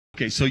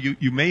Okay, so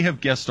you may have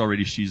guessed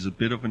already she's a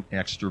bit of an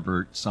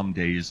extrovert some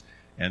days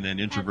and then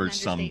introvert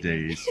some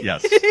days.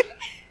 Yes.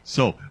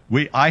 So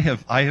I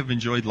have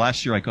enjoyed.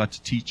 Last year I got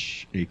to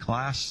teach a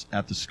class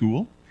at the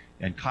school,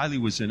 and Kylie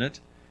was in it,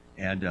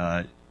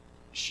 and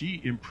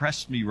she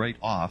impressed me right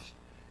off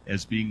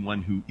as being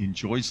one who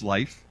enjoys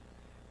life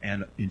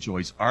and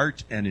enjoys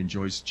art and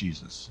enjoys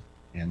Jesus.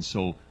 And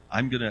so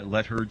I'm going to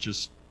let her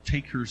just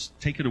take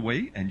it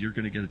away, and you're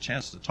going to get a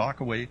chance to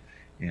talk away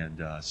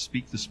and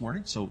speak this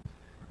morning. So,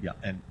 yeah,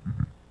 and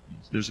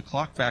there's a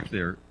clock back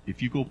there.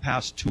 If you go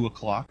past 2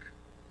 o'clock,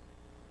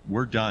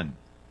 we're done.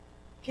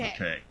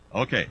 Okay.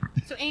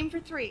 So aim for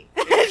 3.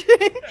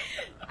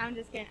 I'm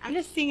just kidding. I'm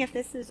just seeing if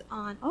this is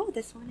on. Oh,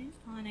 this one is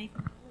on, I think.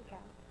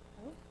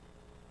 Oh,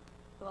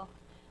 cool.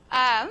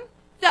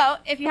 So,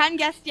 if you hadn't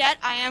guessed yet,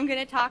 I am going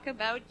to talk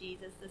about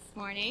Jesus this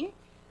morning.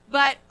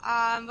 But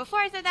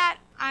before I said that,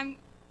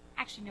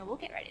 we'll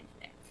get right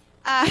into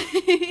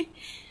it.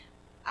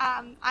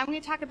 I'm going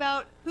to talk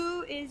about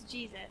who is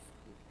Jesus.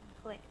 You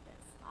can click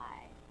this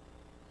slide.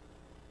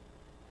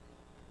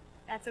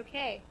 That's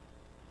okay.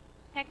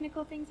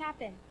 Technical things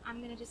happen. I'm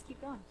going to just keep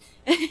going.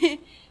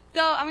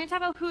 So I'm going to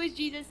talk about who is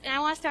Jesus, and I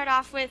want to start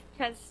off with,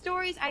 because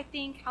stories, I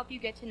think, help you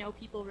get to know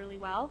people really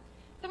well.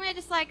 So I'm going to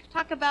just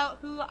talk about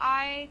who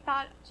I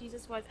thought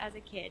Jesus was as a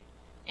kid,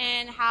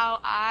 and how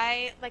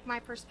my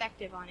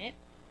perspective on it.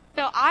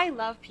 So I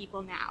love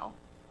people now,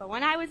 but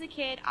when I was a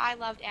kid, I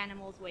loved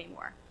animals way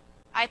more.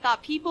 I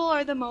thought people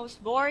are the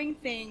most boring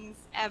things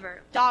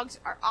ever. Dogs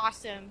are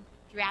awesome,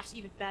 giraffes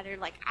even better.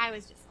 I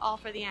was just all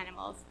for the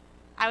animals.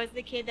 I was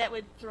the kid that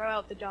would throw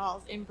out the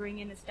dolls and bring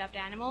in the stuffed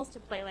animals to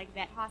play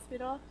vet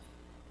hospital.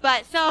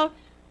 But so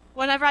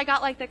whenever I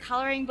got the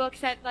coloring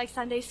books at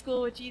Sunday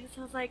school with Jesus,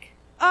 I was like,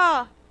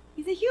 oh,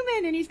 he's a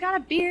human and he's got a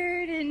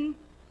beard, and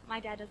my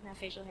dad doesn't have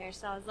facial hair,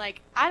 so I was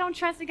like, I don't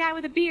trust a guy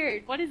with a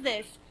beard. What is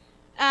this?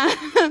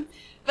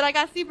 But I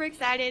got super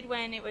excited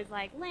when it was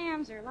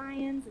lambs or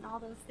lions and all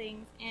those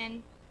things.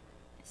 And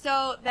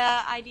so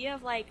the idea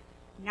of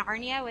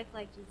Narnia with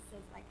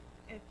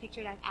Jesus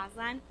pictured as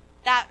Aslan,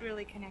 that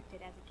really connected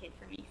as a kid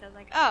for me. So I was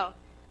like, oh,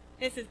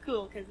 this is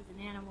cool because it's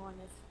an animal and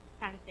this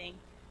kind of thing.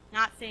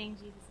 Not saying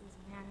Jesus is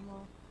an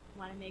animal. I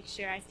want to make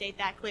sure I state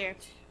that clear.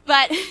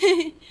 But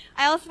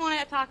I also want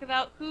to talk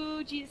about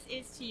who Jesus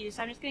is to you.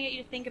 So I'm just going to get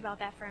you to think about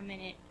that for a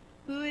minute.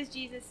 Who is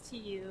Jesus to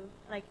you,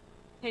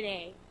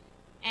 today?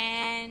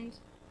 And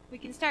we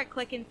can start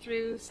clicking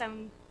through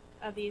some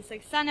of these,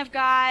 Son of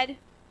God,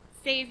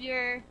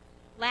 Savior,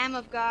 Lamb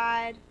of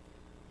God,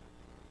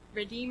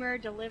 Redeemer,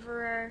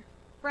 Deliverer,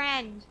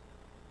 Friend,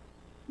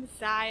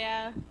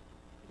 Messiah,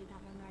 I did not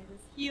memorize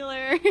this,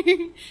 Healer,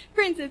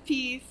 Prince of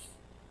Peace,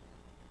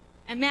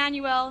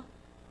 Emmanuel,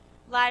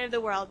 Light of the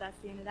World. That's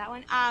the end of that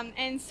one.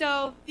 And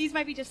so these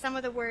might be just some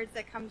of the words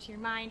that come to your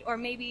mind, or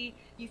maybe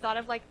you thought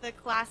of the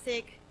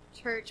classic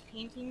church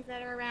paintings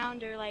that are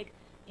around, or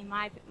in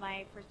my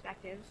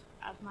perspective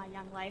of my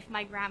young life,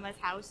 my grandma's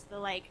house,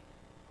 the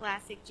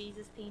classic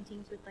Jesus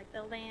paintings with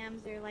the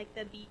lambs, or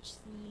the beach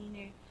scene,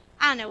 or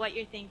I don't know what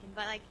you're thinking,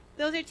 but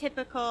those are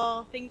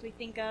typical things we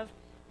think of.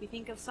 We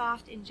think of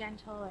soft and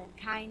gentle and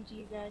kind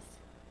Jesus,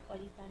 what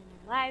he's done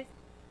in our lives.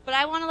 But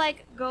I want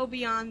to go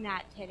beyond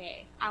that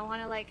today. I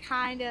want to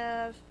kind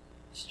of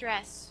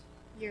stress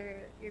your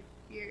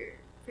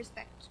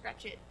perspective,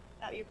 stretch it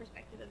about your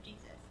perspective of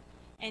Jesus,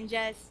 and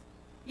just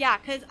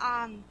because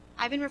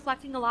I've been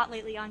reflecting a lot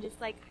lately on just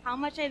how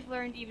much I've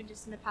learned even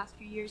just in the past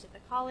few years at the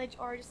college,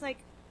 or just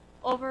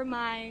over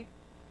my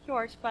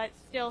short but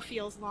still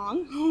feels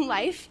long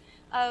life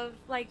of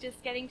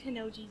just getting to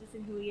know Jesus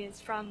and who he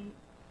is, from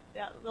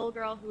that little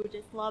girl who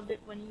just loved it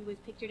when he was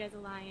pictured as a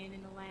lion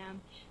and a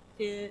lamb,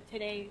 to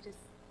today just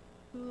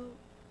who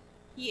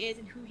he is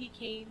and who he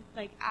came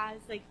as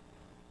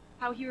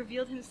how he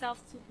reveals himself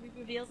to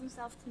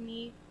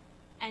me,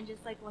 and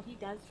just what he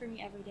does for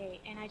me every day.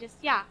 And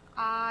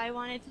I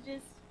wanted to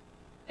just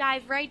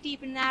dive right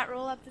deep in that,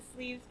 roll up the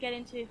sleeves, get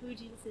into who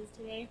Jesus is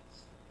today.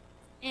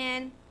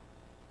 And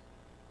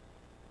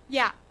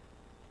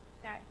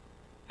sorry,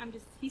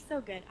 he's so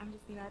good. I'm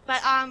just thinking that.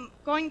 But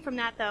going from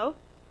that though,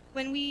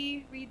 when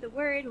we read the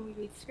Word, when we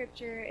read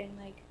Scripture, and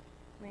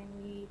when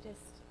we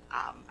just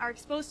are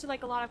exposed to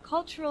a lot of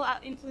cultural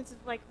influences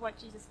of what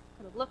Jesus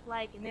could have looked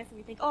like in this, and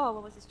we think, oh,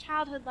 what was his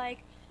childhood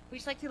like? We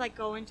just to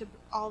go into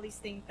all these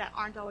things that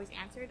aren't always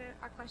answered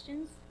our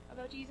questions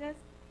about Jesus.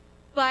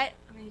 But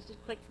I'm going to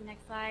just click to the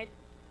next slide.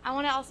 I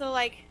want to also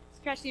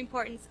stress the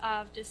importance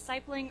of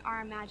discipling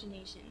our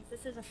imaginations.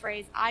 This is a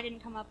phrase I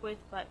didn't come up with,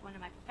 but one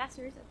of my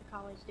professors at the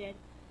college did,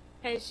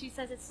 because she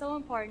says it's so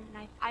important,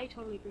 and I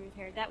totally agree with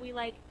her, that we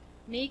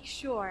make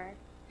sure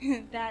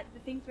that the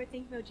things we're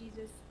thinking about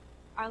Jesus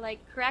are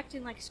correct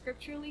and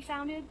scripturally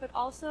founded, but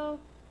also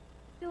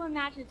still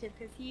imaginative,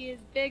 because he is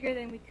bigger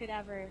than we could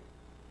ever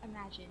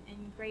imagine,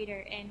 and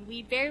greater, and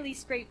we barely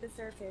scrape the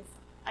surface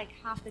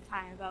half the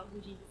time about who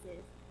Jesus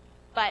is.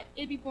 But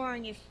it'd be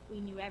boring if we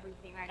knew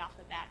everything right off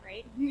the bat,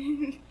 right?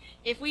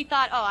 If we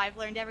thought, oh, I've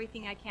learned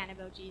everything I can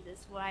about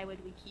Jesus, why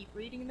would we keep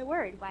reading the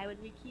Word? Why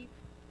would we keep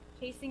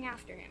chasing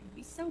after him? It'd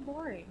be so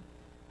boring.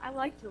 I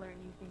like to learn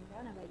new things. I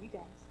don't know about you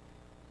guys.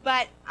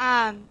 But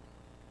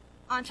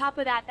on top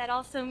of that, that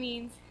also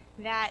means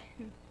that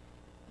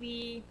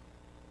we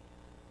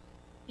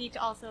need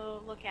to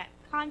also look at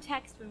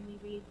context when we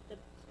read the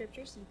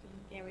scriptures.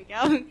 There we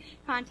go.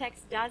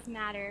 Context does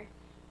matter.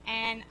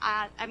 And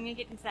I'm going to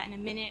get into that in a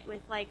minute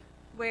with like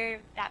where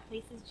that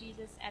places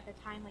Jesus at the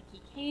time like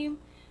he came,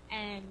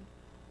 and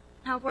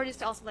how important it is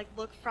to also like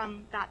look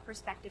from that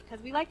perspective,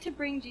 because we like to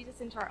bring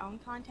Jesus into our own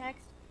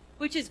context,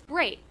 which is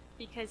great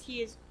because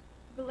he is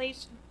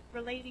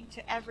relating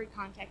to every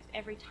context,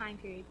 every time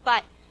period.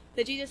 But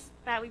the Jesus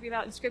that we read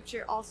about in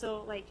scripture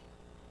also, like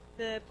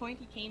the point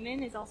he came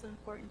in, is also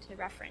important to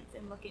reference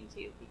and look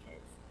into,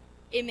 because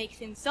it makes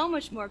him so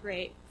much more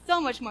great,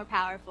 so much more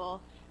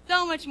powerful,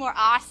 so much more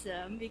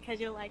awesome, because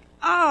you're like,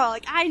 oh,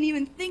 like I didn't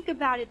even think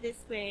about it this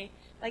way,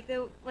 like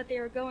what they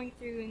were going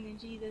through in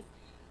Jesus.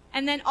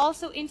 And then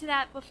also into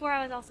that, before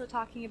I was also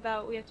talking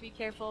about we have to be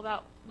careful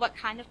about what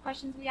kind of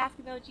questions we ask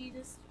about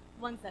Jesus,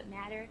 ones that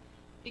matter,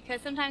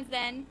 because sometimes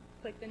then,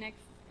 click the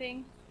next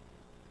thing,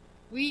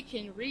 we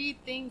can read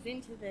things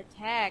into the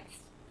text.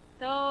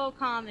 So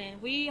common.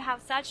 We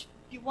have such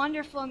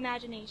wonderful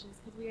imaginations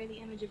because we are the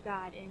image of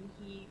God and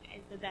he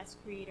is the best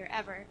creator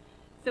ever.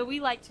 So we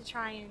like to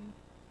try and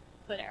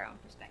put our own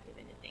perspective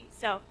into things.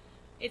 So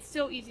it's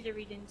so easy to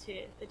read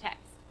into the text.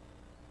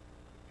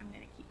 I'm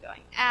going to keep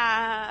going.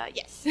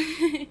 Yes.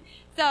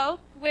 So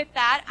with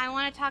that, I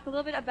want to talk a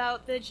little bit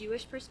about the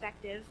Jewish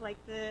perspective, like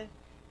the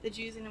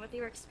Jews and what they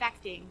were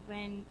expecting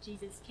when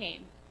Jesus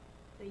came.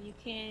 So you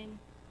can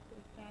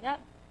look that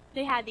up.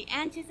 They had the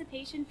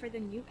anticipation for the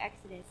new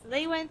Exodus. So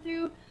they went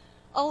through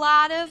a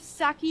lot of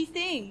sucky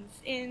things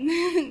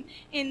in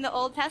in the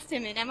Old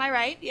Testament. Am I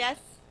right? Yes.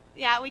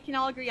 Yeah, we can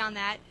all agree on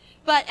that.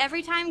 But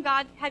every time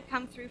God had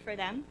come through for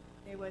them,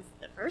 there was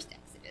the first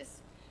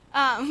Exodus.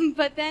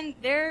 But then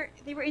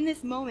they were in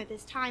this moment,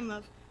 this time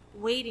of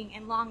waiting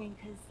and longing,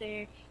 because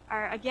they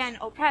are, again,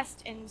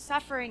 oppressed and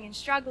suffering and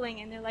struggling.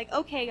 And they're like,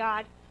 okay,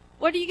 God,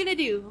 what are you going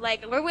to do?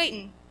 Like, we're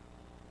waiting.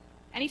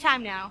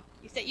 Anytime now.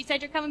 You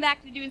said you're coming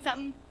back to doing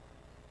something.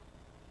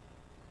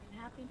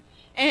 Didn't happen.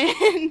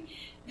 And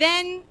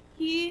then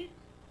he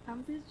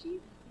comes as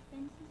Jesus. He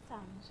sends his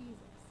son, Jesus.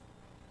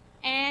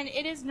 And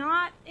it is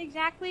not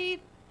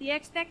exactly the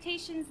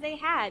expectations they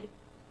had,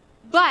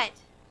 but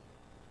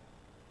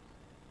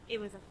it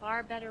was a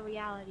far better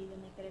reality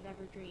than they could have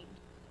ever dreamed.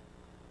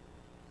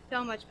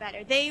 So much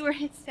better. They were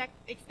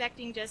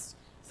expecting just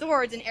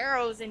swords and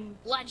arrows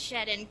and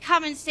bloodshed and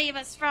come and save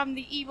us from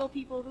the evil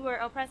people who are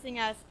oppressing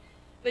us.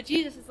 But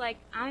Jesus is like,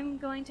 I'm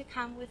going to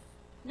come with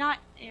not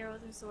arrows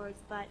and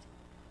swords, but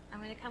I'm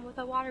going to come with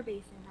a water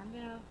basin. I'm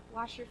going to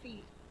wash your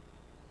feet.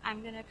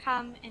 I'm going to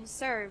come and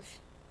serve.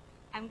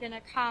 I'm going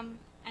to come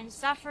and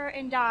suffer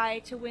and die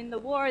to win the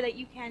war that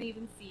you can't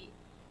even see.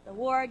 The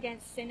war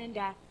against sin and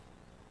death.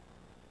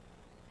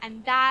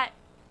 And that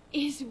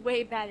is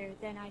way better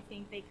than I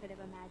think they could have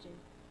imagined.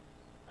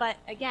 But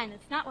again,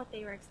 it's not what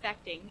they were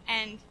expecting.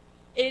 And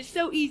it is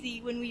so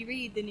easy when we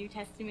read the New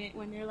Testament,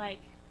 when they're like,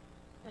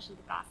 especially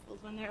the Gospels,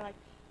 when they're like,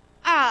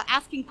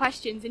 asking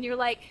questions, and you're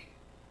like,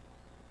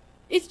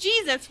 it's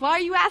Jesus, why are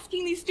you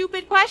asking these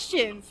stupid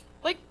questions?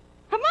 Like,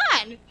 come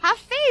on, have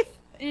faith.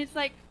 And it's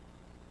like,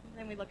 and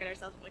then we look at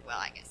ourselves and we're like, well,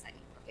 I guess I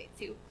need more faith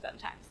too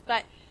sometimes.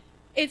 But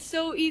it's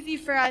so easy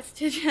for us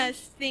to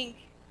just think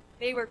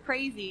they were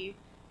crazy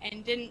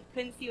and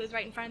couldn't see what was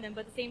right in front of them,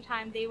 but at the same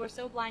time, they were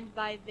so blinded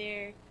by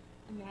their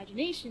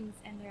imaginations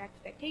and their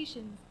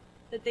expectations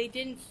that they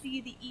didn't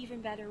see the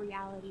even better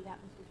reality that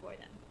was before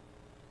them.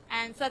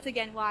 And so that's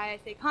again why I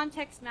say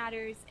context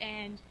matters,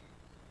 and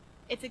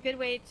it's a good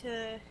way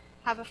to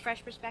have a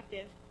fresh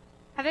perspective.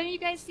 Have any of you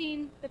guys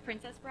seen The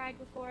Princess Bride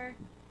before?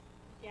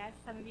 Yes,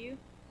 some of you?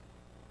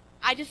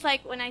 I just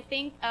like, when I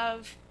think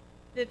of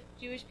the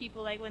Jewish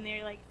people, like when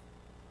they're like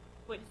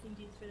witnessing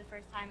Jesus for the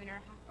first time,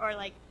 or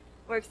like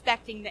we're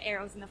expecting the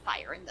arrows and the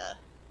fire and the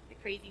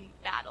crazy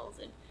battles,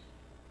 and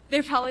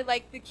they're probably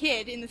like the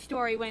kid in the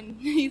story when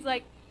he's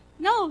like,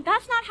 no,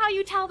 that's not how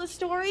you tell the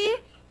story.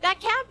 That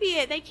can't be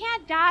it. They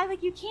can't die.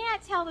 Like, you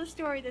can't tell the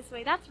story this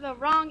way. That's the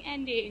wrong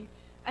ending.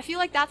 I feel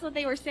like that's what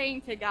they were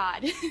saying to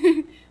God.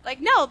 Like,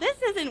 no, this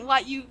isn't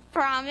what you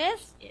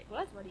promised. It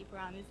was what he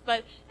promised,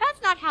 but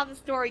that's not how the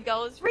story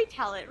goes.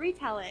 Retell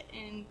it.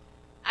 And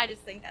I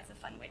just think that's a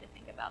fun way to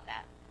think about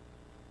that.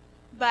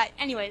 But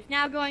anyways,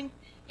 now going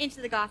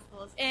into the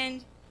Gospels.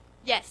 And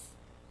yes,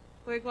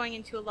 we're going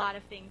into a lot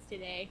of things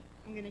today.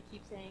 I'm going to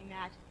keep saying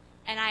that.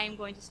 And I am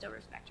going to still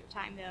respect your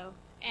time, though.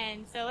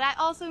 And so that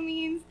also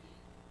means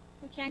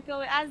we can't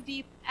go as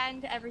deep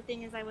into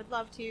everything as I would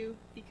love to,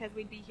 because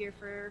we'd be here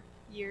for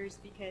years,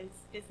 because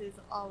this is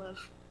all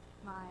of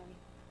my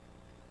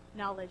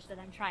knowledge that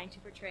I'm trying to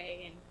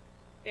portray in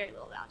very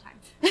little amount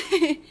of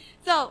time.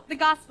 So, the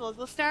Gospels.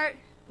 We'll start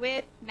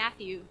with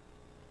Matthew.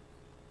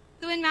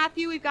 So in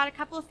Matthew, we've got a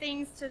couple of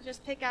things to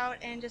just pick out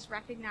and just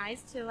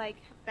recognize to like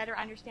better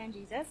understand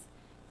Jesus.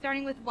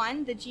 Starting with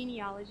one, the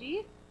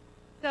genealogy.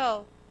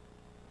 So,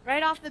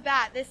 right off the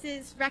bat, this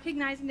is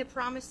recognizing the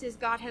promises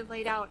God had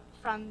laid out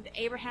from the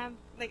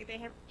like they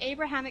have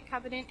Abrahamic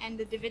covenant and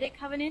the Davidic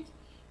covenant,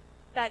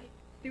 that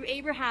through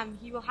Abraham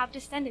he will have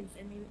descendants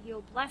and he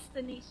will bless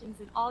the nations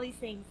and all these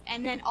things.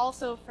 And then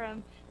also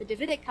from the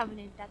Davidic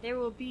covenant that there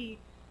will be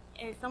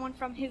someone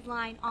from his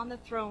line on the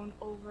throne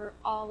over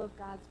all of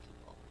God's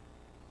people.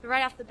 So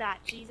right off the bat,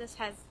 Jesus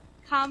has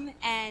come,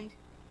 and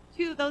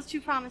those two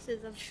promises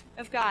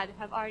of God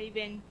have already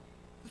been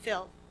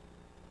fulfilled.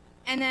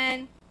 And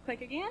then,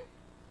 click again.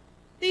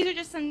 These are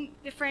just some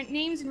different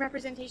names and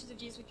representations of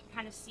Jesus we can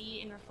kind of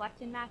see and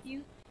reflect in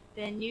Matthew.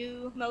 The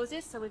new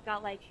Moses, so we've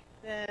got like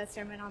the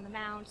Sermon on the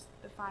Mount,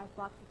 the 5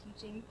 blocks of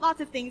teaching, lots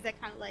of things that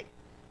kind of like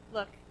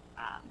look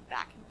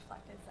back and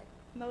reflect as like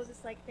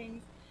Moses-like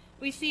things.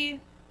 We see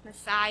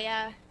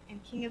Messiah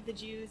and King of the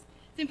Jews.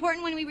 It's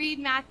important when we read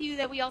Matthew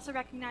that we also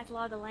recognize a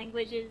lot of the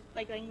language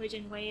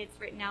and way it's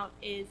written out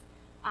is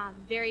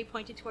very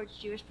pointed towards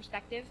Jewish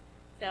perspective.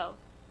 So,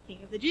 King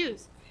of the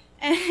Jews.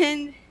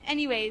 And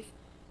anyways,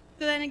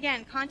 so then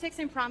again, context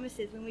and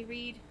promises. When we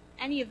read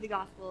any of the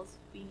Gospels,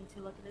 we need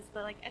to look at this,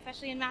 but like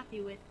especially in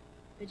Matthew with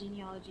the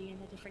genealogy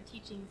and the different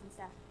teachings and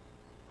stuff.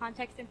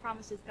 Context and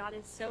promises. God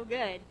is so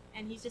good,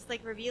 and he's just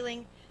like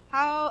revealing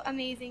how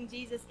amazing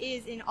Jesus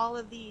is in all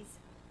of these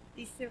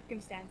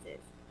circumstances.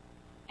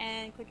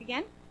 And click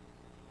again.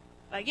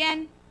 But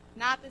again,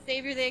 not the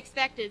Savior they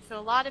expected, so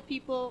a lot of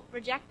people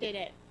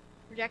rejected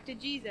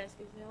Jesus,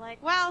 because they're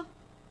like, well,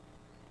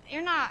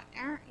 you're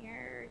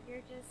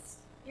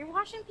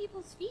washing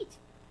people's feet,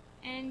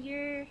 and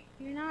you're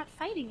not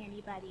fighting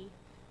anybody,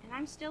 and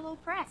I'm still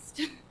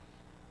oppressed.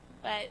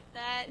 But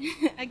that,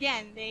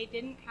 again, they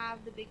didn't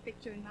have the big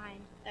picture in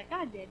mind that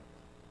God did.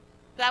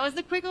 So that was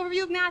the quick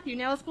overview of Matthew.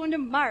 Now let's go into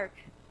Mark,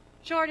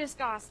 shortest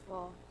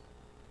gospel.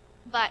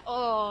 But,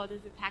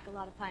 does it pack a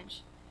lot of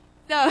punch.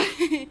 So,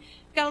 it's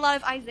got a lot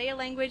of Isaiah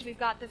language. We've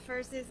got the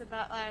verses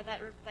about that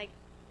like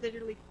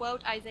literally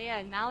quote Isaiah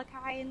and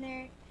Malachi in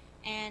there.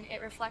 And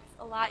it reflects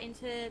a lot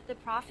into the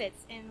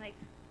prophets and like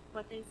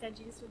what they said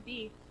Jesus would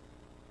be.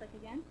 Click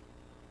again.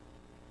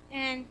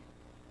 And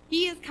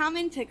he is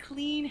coming to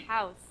clean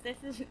house.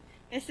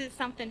 This is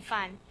something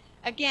fun.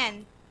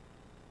 Again,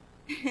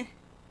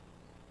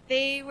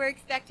 they were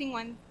expecting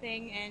one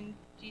thing and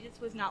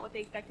Jesus was not what they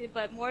expected,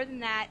 but more than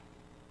that,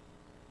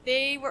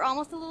 they were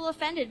almost a little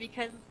offended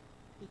because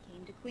he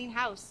came to clean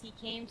house. He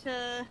came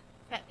to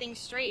set things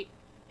straight,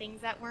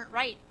 things that weren't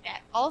right.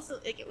 That also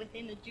like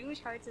within the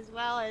Jewish hearts as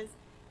well as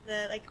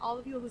the like all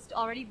the people who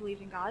already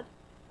believed in God,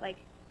 like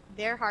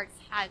their hearts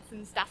had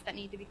some stuff that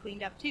needed to be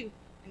cleaned up too,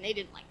 and they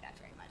didn't like that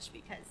very much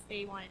because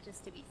they wanted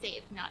just to be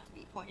saved, not to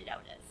be pointed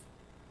out as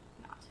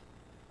not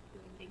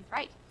doing things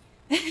right.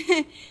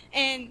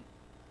 And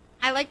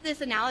I like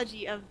this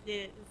analogy of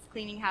this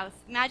cleaning house.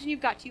 Imagine you've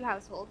got 2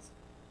 households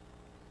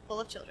full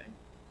of children,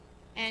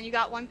 and you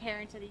got one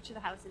parent at each of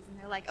the houses, and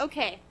they're like,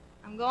 okay,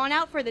 I'm going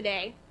out for the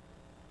day.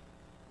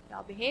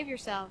 Y'all behave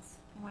yourselves,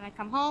 and when I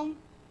come home,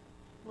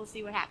 we'll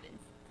see what happens.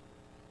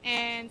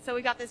 And so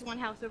we got this one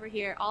house over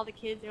here. All the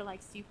kids are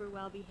like super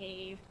well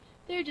behaved.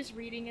 They're just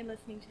reading and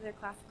listening to their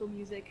classical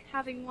music,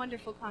 having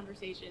wonderful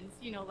conversations,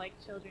 like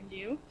children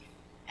do.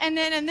 And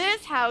then in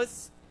this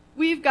house,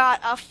 we've got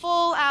a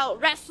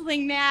full-out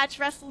wrestling match,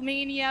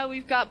 WrestleMania.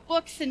 We've got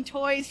books and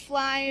toys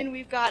flying.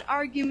 We've got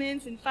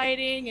arguments and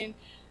fighting, and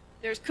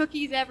there's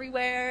cookies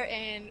everywhere.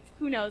 And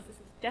who knows, this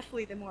is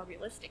definitely the more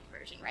realistic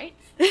version, right?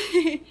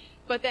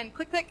 But then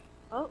click, click.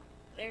 Oh,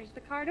 there's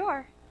the car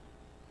door.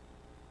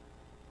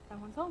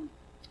 Someone's home.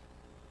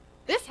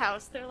 This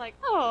house, they're like,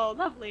 oh,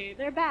 lovely,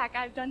 they're back.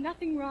 I've done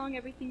nothing wrong.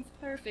 Everything's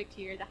perfect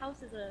here. The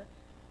house is a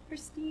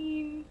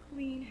pristine,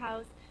 clean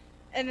house.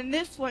 And then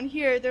this one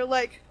here, they're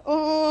like,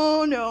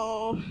 oh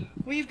no,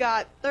 we've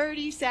got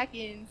 30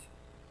 seconds,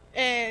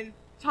 and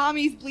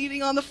Tommy's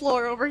bleeding on the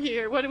floor over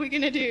here. What are we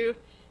going to do?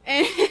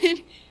 And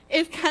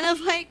it's kind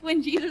of like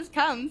when Jesus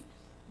comes,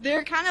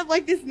 they're kind of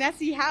like this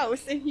messy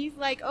house, and he's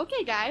like,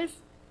 okay, guys,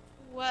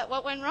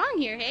 what went wrong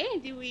here, hey?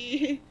 Do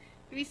we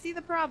see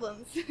the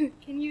problems?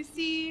 Can you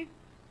see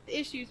the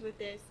issues with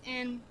this?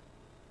 And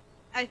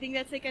I think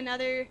that's like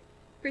another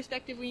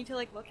perspective we need to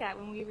like look at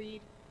when we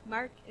read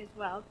Mark as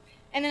well.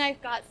 And then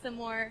I've got some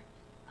more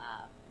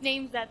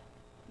names that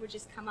would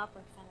just come up,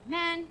 like Son of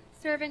Man,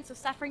 Servant, so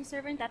suffering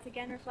servant, that's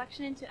again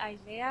reflection into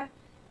Isaiah,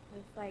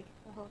 with like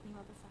the whole thing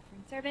about the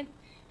suffering servant.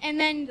 And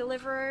then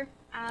Deliverer,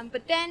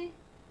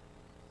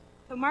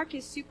 so Mark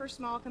is super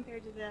small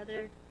compared to the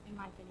other, in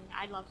my opinion.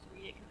 I'd love to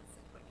read it because it's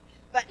so quick.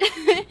 But,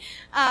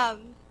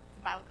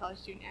 Bible college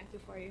student answer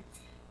for you.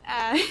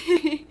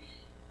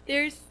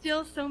 There's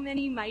still so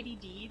many mighty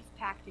deeds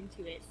packed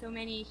into it, so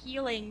many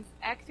healings,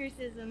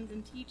 exorcisms,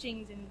 and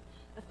teachings, and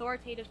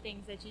authoritative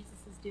things that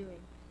Jesus is doing.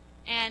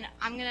 And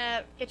I'm going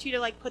to get you to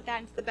like put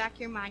that into the back of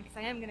your mind, because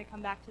I am going to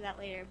come back to that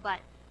later. But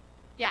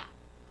yeah,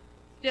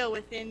 still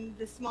within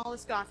the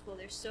smallest gospel,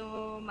 there's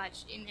so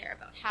much in there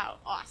about how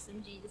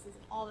awesome Jesus is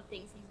and all the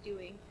things he's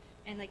doing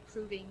and like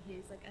proving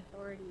his like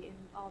authority and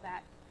all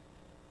that.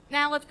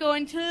 Now let's go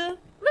into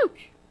Luke.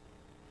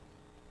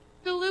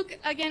 So Luke,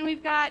 again,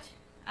 we've got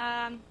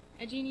a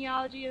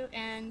genealogy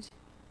and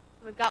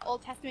We've got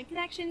Old Testament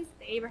connections,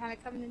 the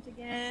Abrahamic covenant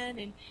again,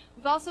 and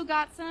we've also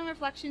got some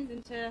reflections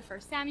into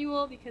 1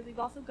 Samuel, because we've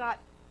also got,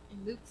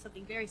 in Luke,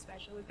 something very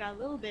special. We've got a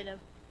little bit of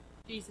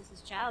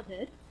Jesus'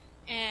 childhood,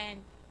 and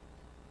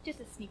just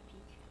a sneak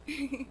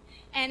peek.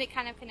 And it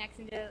kind of connects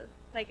into,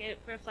 like, it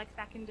reflects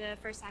back into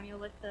 1 Samuel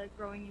with the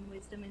growing in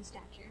wisdom and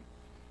stature.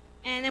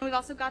 And then we've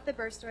also got the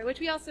birth story, which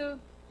we also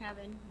have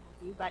in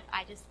Matthew, but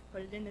I just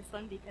put it in this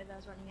one because I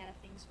was running out of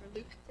things for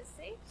Luke to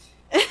say.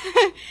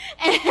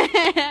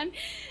 And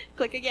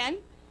click again.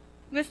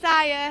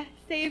 Messiah,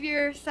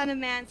 Savior, Son of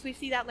Man. So we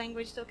see that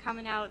language still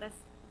coming out. That's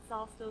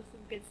all still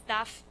some good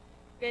stuff.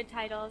 Good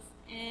titles.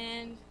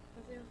 And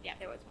yeah,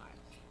 there was more.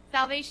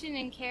 Salvation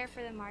and care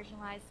for the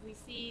marginalized. We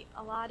see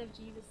a lot of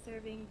Jesus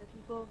serving the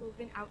people who have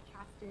been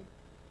outcasted,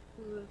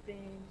 who have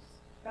been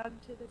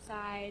shrugged to the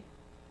side.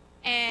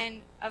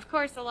 And of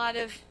course, a lot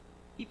of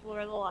people are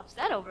a little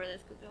upset over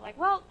this because they're like,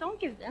 well, don't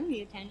give them the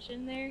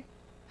attention. They're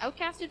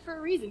outcasted for a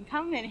reason.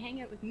 Come and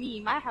hang out with me.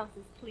 My house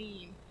is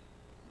clean.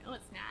 No,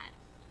 it's not.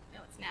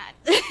 No, it's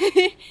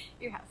not.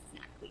 Your house is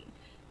not clean.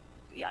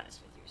 Be honest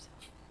with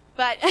yourself.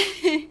 But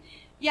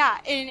yeah,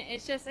 and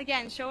it's just,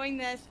 again, showing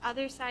this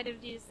other side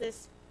of Jesus,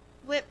 this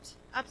flipped,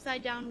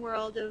 upside-down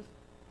world of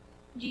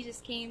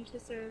Jesus came to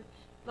serve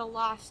the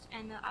lost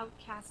and the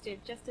outcasted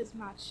just as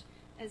much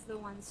as the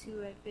ones who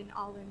had been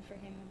all in for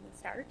him in the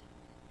start.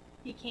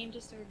 He came to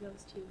serve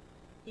those too.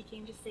 He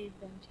came to save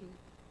them too.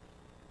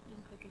 You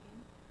can click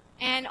again.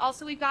 And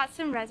also we've got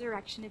some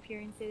resurrection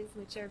appearances,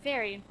 which are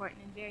very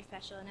important and very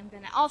special, and I'm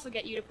going to also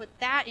get you to put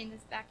that in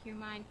this back of your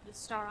mind, put a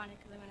star on it,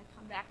 because I'm going to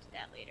come back to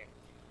that later.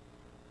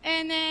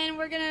 And then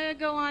we're going to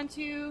go on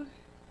to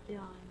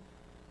John.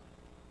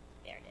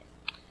 There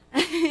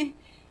it is.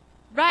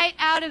 Right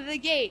out of the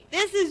gate.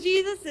 This is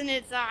Jesus, and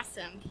it's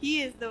awesome.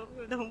 He is the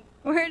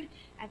Word.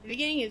 At the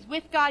beginning, he is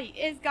with God.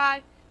 He is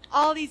God.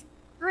 All these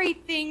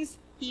great things.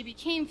 He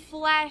became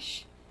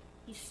flesh.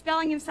 He's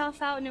spelling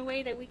himself out in a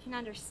way that we can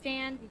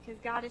understand because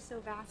God is so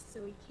vast.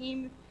 So he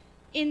came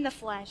in the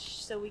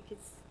flesh so we could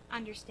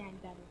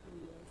understand better who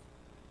he is.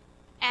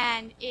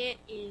 And it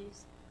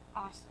is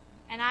awesome.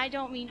 And I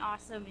don't mean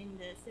awesome in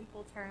the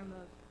simple term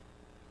of,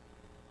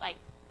 like,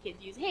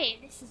 kids use, hey,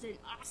 this is an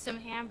awesome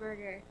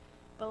hamburger.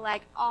 But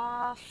like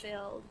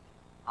awe-filled,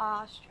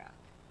 awestruck,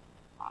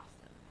 awesome.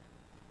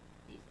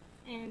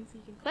 And so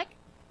you can click.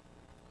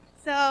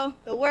 So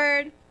the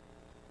Word,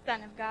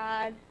 Son of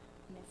God,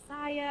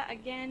 Messiah,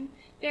 again,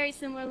 very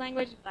similar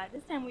language, but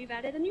this time we've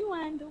added a new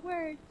one, the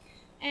Word.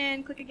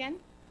 And click again.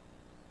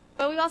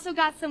 But we've also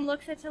got some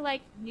looks at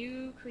like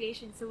new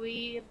creation. So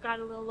we've got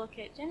a little look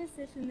at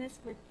Genesis in this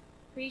with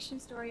creation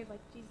story of like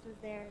Jesus was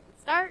there at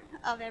the start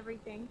of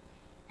everything,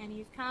 and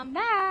he's come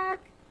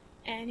back.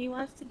 And he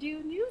wants to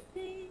do new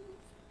things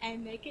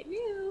and make it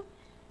new.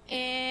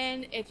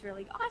 And it's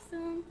really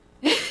awesome.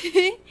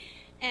 And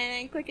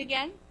then click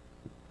again.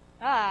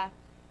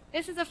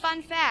 This is a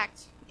fun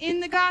fact.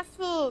 In the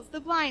Gospels, the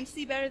blind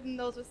see better than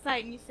those with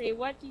sight. And you say,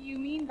 what do you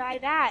mean by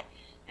that?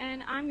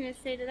 And I'm going to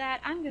say to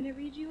that, I'm going to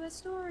read you a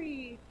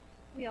story.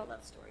 We all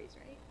love stories,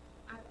 right?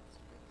 I love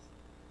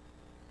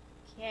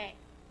stories. Okay.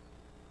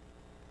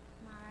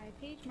 My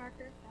page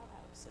marker fell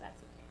out, so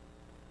that's okay.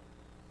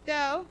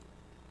 So,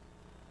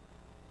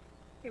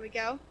 here we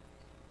go.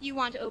 You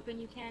want to open,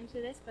 you can to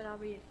this, but I'll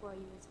read it for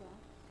you as well.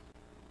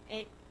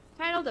 It's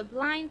titled, A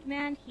Blind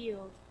Man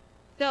Healed.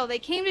 So they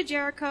came to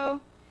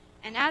Jericho,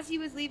 and as he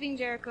was leaving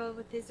Jericho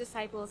with his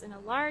disciples in a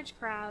large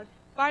crowd,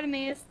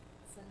 Bartimaeus,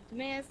 son of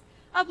Timaeus,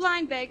 a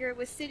blind beggar,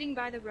 was sitting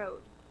by the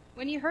road.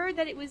 When he heard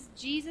that it was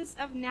Jesus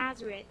of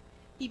Nazareth,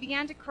 he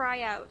began to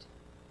cry out,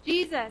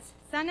 Jesus,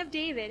 Son of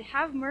David,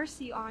 have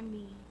mercy on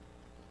me.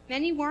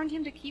 Many warned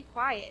him to keep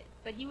quiet,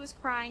 but he was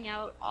crying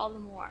out all the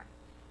more,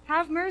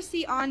 Have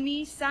mercy on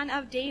me, Son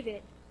of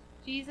David.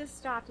 Jesus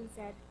stopped and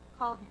said,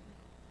 Call him.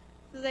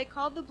 So they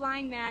called the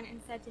blind man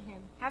and said to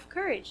him, Have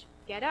courage,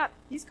 get up,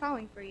 he's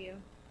calling for you.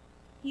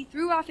 He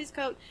threw off his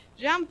coat,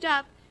 jumped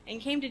up, and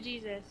came to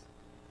Jesus.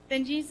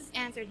 Then Jesus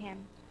answered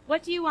him,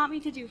 What do you want me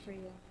to do for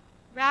you?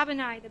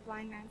 Rabboni, the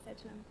blind man said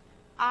to him,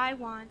 I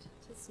want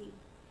to see.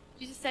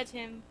 Jesus said to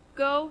him,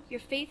 Go, your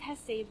faith has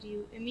saved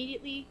you.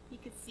 Immediately he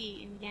could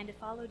see and began to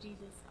follow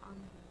Jesus on the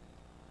road.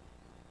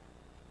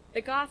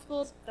 The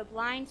Gospels, the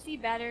blind see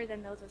better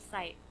than those with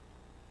sight.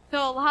 So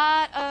a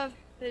lot of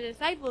the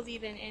disciples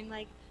even, and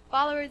like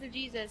followers of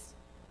Jesus,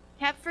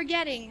 kept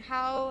forgetting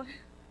how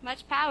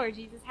much power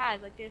Jesus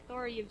had, like the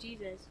authority of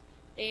Jesus.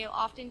 They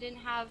often didn't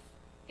have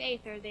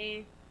faith, or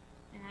they,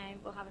 and I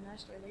will have another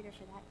story later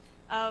for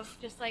that, of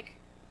just like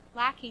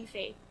lacking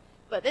faith.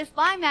 But this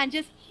blind man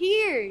just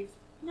hears,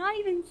 not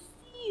even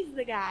sees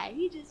the guy.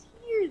 He just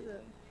hears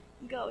him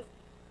and goes,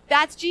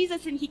 That's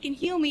Jesus and he can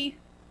heal me.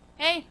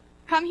 Hey,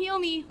 come heal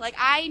me. Like,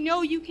 I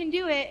know you can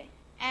do it.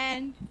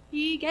 And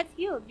he gets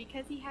healed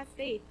because he has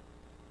faith.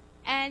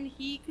 And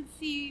he could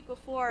see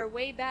before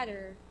way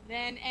better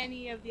than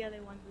any of the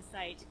other ones with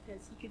sight,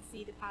 because he could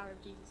see the power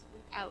of Jesus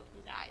without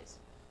his eyes.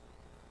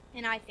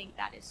 And I think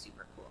that is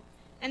super cool.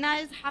 And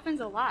that happens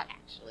a lot,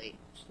 actually.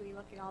 We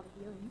look at all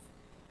the healings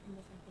and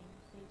different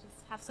things. They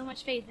just have so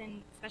much faith,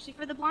 and especially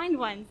for the blind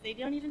ones, they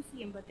don't even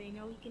see him, but they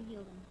know he can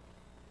heal them.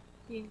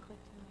 You can click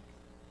to the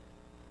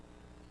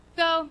next.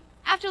 So,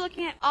 after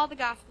looking at all the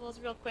Gospels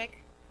real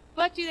quick,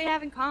 what do they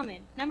have in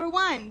common? Number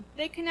one,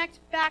 they connect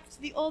back to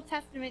the Old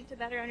Testament to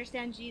better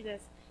understand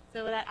Jesus.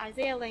 So that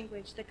Isaiah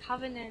language, the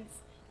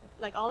covenants,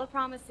 like all the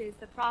promises,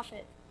 the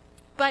prophet.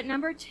 But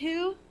number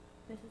two,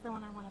 this is the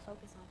one I want to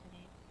focus on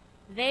today.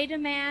 They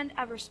demand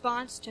a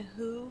response to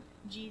who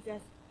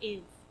Jesus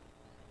is.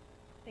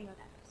 Think about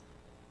that for a second.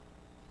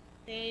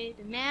 They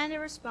demand a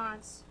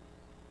response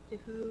to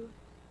who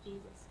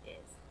Jesus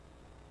is.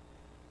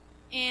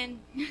 And,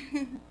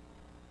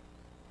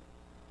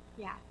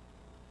 yeah.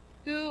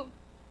 Don't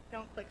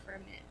click for a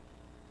minute.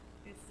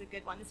 This is a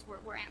good one.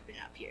 We're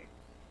amping up here.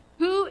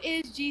 Who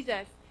is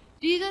Jesus?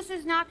 Jesus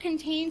is not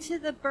contained to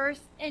the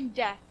birth and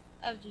death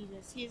of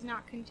Jesus. He is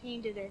not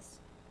contained to this.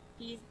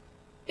 He's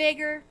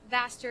bigger,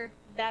 vaster,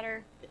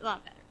 better. Well,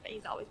 not better, but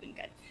he's always been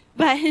good.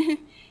 But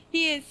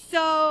he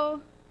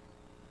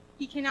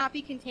cannot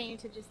be contained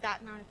to just that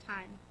amount of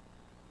time.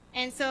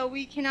 And so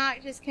we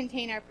cannot just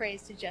contain our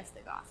praise to just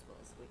the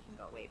Gospels. We can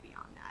go way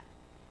beyond that.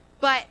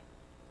 But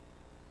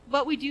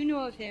what we do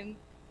know of him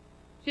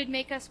should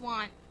make us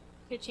want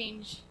to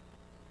change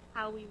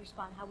how we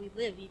respond, how we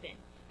live even.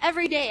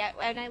 Every day,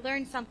 when I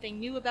learn something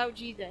new about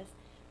Jesus,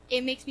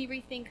 it makes me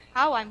rethink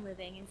how I'm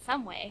living in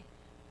some way.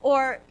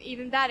 Or,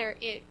 even better,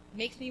 it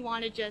makes me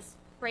want to just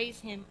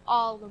praise him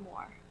all the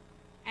more.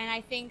 And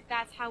I think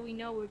that's how we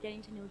know we're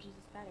getting to know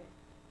Jesus better.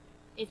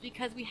 It's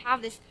because we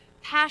have this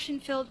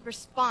passion-filled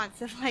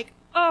response of like,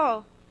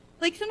 oh,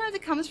 like sometimes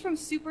it comes from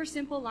super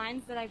simple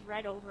lines that I've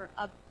read over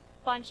a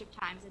bunch of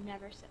times and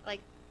never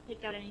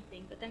picked out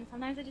anything. But then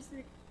sometimes I just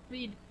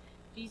read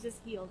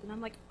Jesus healed, and I'm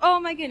like, oh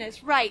my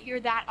goodness, right, you're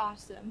that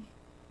awesome.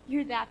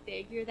 You're that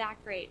big, you're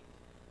that great.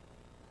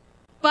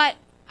 But,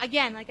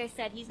 again, like I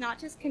said, he's not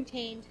just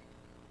contained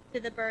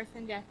to the birth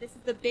and death. This is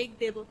the big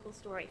biblical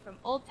story, from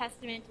Old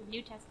Testament to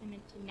New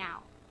Testament to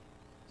now,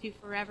 to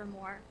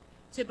forevermore,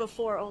 to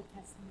before Old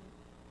Testament.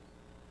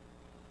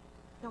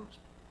 So much.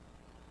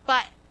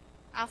 But,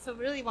 I also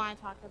really want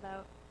to talk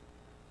about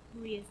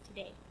who he is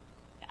today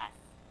to us.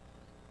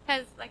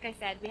 Because, like I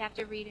said, we have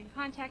to read in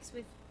context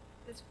with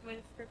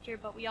scripture,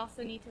 but we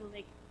also need to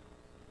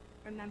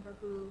remember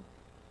who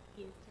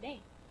he is today.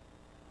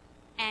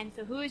 And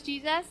so who is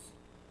Jesus?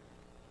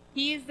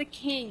 He is the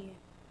King.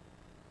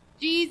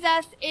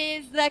 Jesus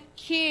is the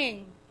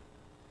King.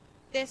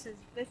 This is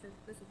what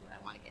I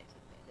want to get to.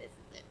 This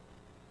is it.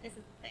 This is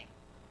the thing.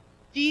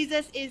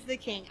 Jesus is the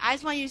King. I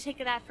just want you to take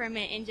that for a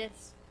minute and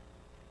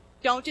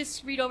don't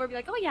just read over and be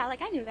like, oh yeah,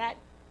 I knew that.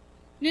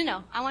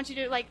 No. I want you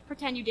to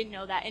pretend you didn't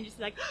know that and just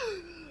be like,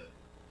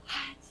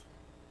 what?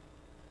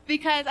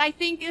 Because I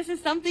think this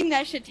is something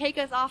that should take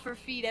us off our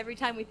feet every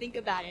time we think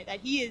about it, that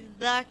he is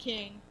the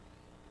King.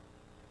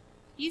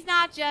 He's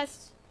not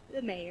just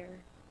the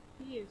mayor.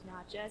 He is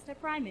not just a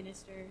prime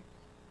minister.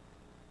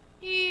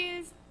 He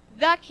is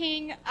the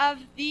King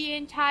of the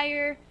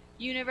entire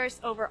universe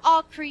over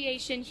all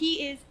creation.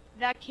 He is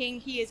the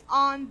King. He is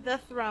on the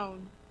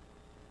throne.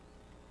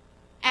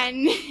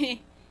 And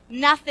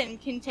nothing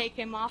can take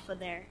him off of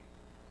there.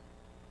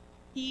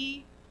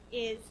 He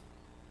is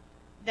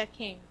the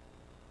King.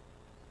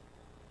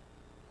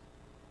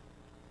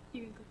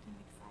 You can click to the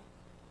next slide.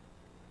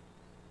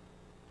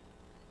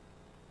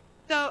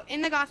 So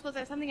in the Gospels,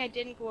 there's something I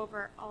didn't go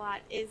over a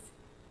lot even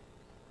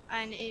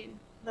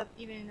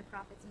in the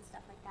prophets and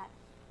stuff like that,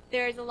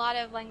 there is a lot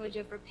of language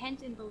of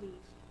repent and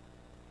believe.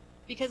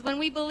 Because when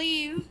we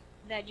believe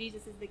that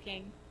Jesus is the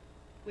King,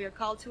 we are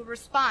called to a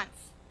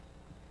response.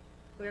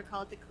 We are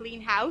called to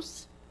clean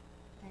house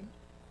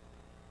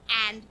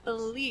and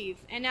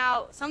believe. And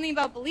now, something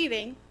about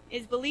believing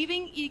is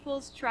believing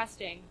equals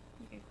trusting.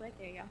 You can click,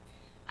 there you go.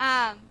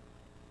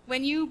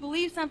 When you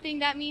believe something,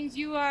 that means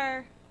you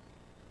are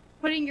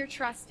putting your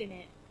trust in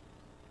it.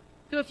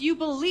 So if you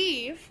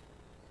believe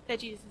that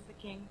Jesus is the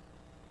King,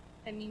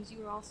 that means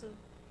you are also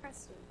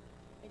trusting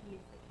that he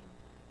is the King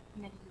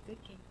and that he's a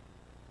good King.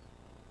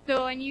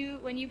 So when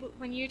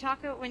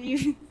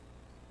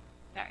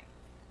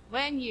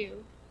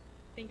you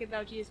think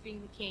about Jesus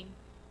being the King,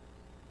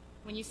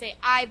 when you say,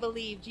 I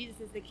believe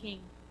Jesus is the King,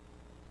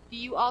 do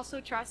you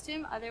also trust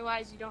him?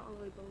 Otherwise, you don't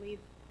really believe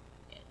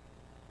it.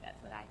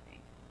 That's what I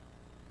think.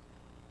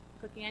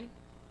 Click again.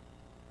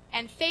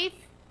 And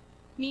faith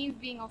means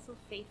being also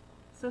faithful.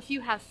 So if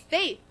you have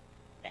faith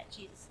that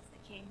Jesus is the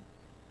King,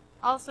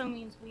 also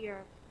means we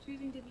are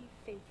choosing to be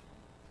faithful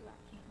to our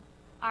King.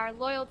 Our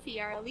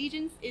loyalty, our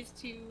allegiance is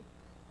to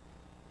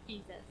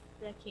Jesus,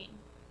 the King.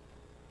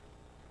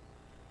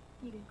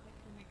 You can click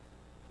the next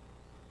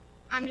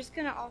one. I'm just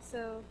going to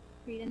also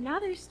read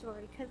another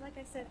story, because like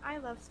I said, I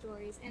love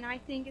stories, and I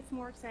think it's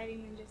more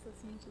exciting than just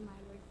listening to my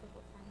words the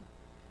whole time.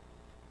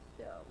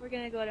 So we're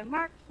going to go to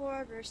Mark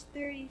 4, verse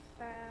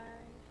 35,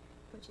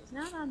 which is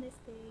not on this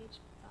page, it's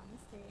on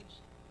this page.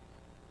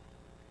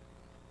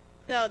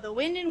 So the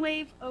wind and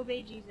wave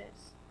obeyed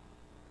Jesus.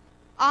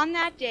 On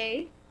that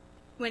day,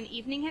 when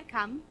evening had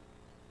come,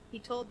 he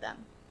told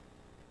them,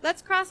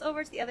 let's cross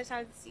over to the other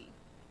side of the sea.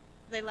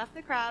 They left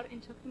the crowd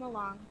and took him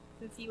along,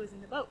 since he was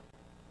in the boat.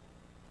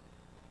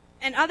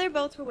 And other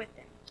boats were with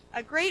him.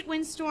 A great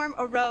windstorm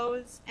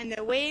arose, and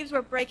the waves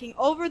were breaking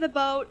over the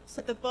boat,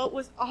 so the boat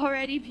was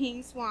already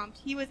being swamped.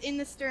 He was in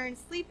the stern,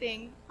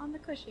 sleeping on the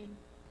cushion.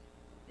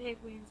 Big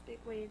winds, big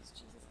waves,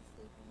 Jesus is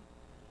sleeping.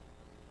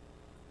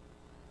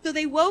 So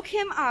they woke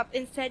him up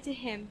and said to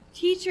him,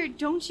 "Teacher,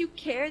 don't you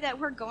care that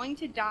we're going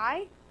to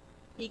die?"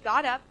 He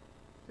got up,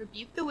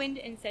 rebuked the wind,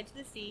 and said to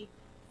the sea,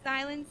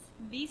 "Silence,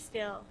 be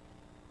still."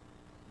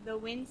 The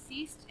wind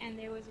ceased, and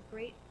there was a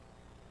great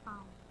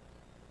calm.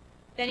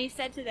 Then he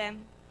said to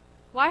them,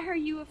 "Why are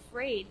you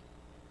afraid?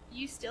 Do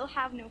you still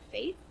have no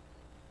faith?"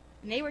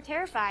 And they were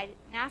terrified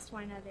and asked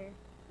one another,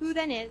 "Who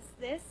then is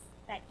this,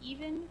 that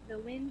even the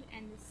wind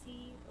and the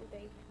sea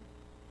obey him?"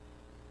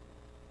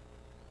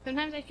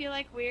 Sometimes I feel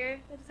like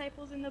we're the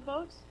disciples in the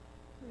boat,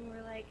 and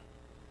we're like,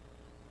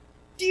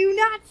 "Do you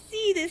not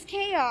see this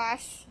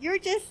chaos? You're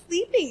just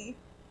sleeping.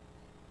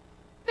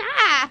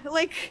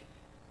 Like,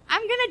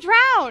 I'm gonna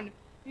drown."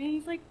 And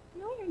he's like,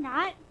 "No, you're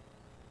not.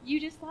 You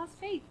just lost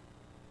faith.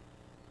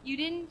 You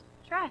didn't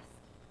trust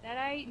that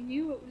I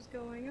knew what was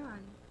going on,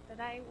 that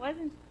I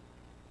wasn't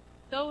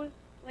so,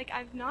 like,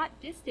 I'm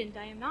not distant,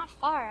 I am not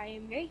far, I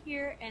am right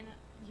here, and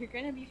you're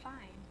gonna be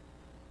fine."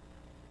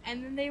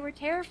 And then they were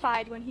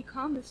terrified when he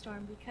calmed the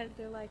storm, because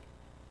they're like,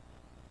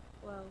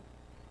 well,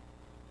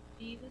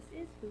 Jesus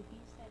is who he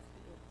says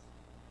he is.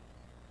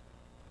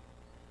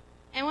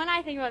 And when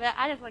I think about that,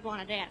 I just like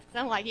want to dance,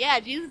 because I'm like, yeah,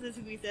 Jesus is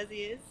who he says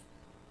he is.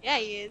 Yeah,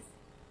 he is.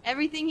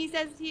 Everything he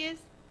says he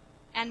is,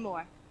 and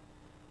more.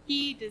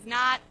 He does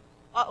not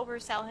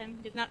oversell him,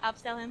 does not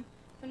upsell him.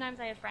 Sometimes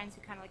I have friends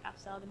who kind of like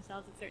upsell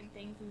themselves at certain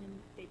things, and then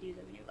they do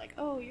them, and you're like,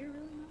 oh, you're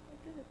really not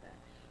that good at that.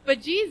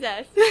 But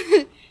Jesus,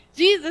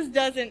 Jesus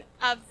doesn't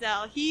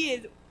upsell. He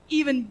is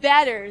even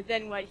better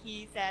than what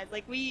he says.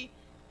 Like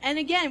and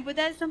again, but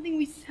that's something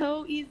we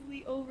so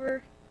easily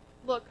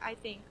overlook, I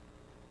think.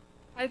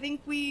 I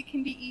think we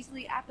can be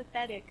easily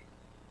apathetic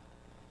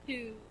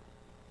to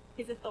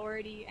his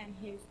authority and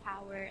his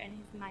power and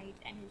his might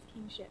and his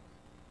kingship.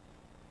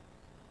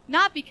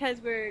 Not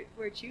because we're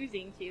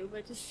choosing to,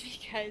 but just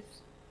because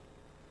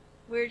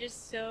we're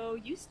just so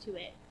used to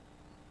it.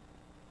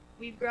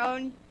 We've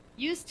grown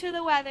used to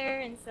the weather,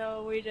 and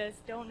so we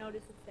just don't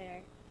notice it's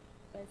there.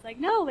 But it's like,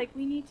 no, like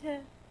we need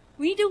to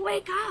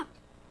wake up.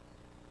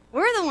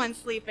 We're the ones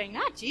sleeping,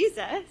 not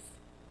Jesus.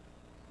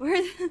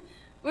 We're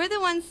the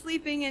ones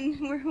sleeping, and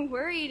we're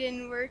worried,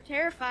 and we're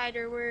terrified,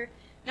 or we're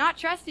not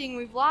trusting.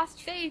 We've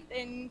lost faith,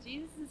 and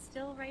Jesus is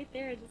still right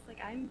there, just like,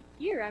 I'm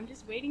here. I'm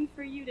just waiting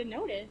for you to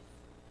notice.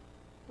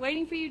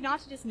 Waiting for you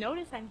not to just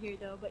notice I'm here,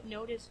 though, but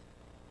notice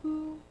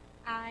who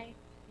I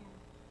am.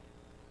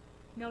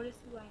 Notice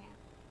who I am.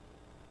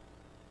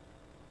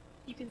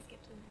 You can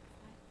skip to the next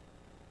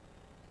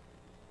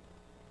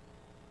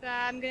slide.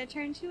 I'm going to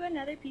turn to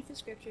another piece of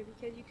scripture,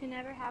 because you can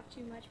never have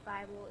too much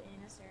Bible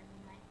in a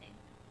sermon, I think.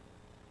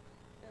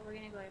 So we're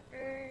going to go to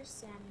 1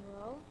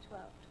 Samuel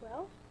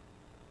 12:12.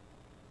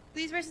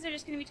 These verses are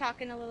just going to be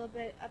talking a little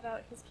bit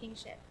about his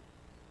kingship,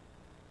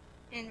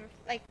 and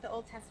like the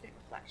Old Testament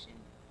reflection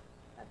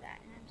of that.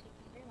 And I'm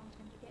taking a very long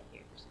time to get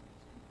here for some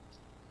reason.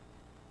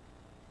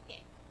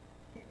 Okay,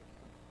 there we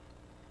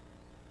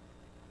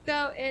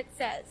go. So it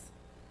says,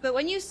 "But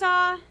when you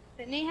saw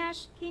that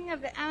Nahash, king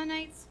of the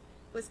Ammonites,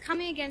 was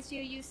coming against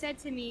you, you said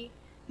to me,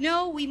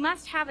 'No, we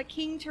must have a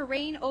king to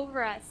reign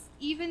over us,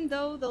 even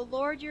though the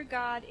Lord your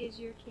God is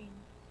your king.'"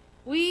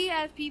 We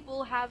as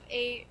people have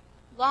a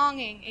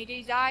longing, a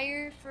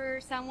desire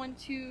for someone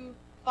to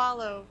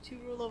follow, to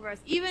rule over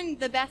us. Even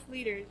the best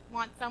leaders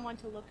want someone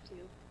to look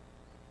to.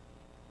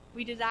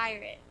 We desire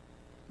it.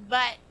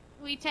 But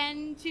we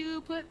tend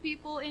to put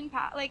people in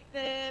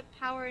the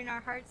power in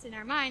our hearts and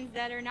our minds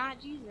that are not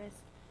Jesus.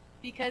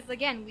 Because,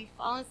 again, we've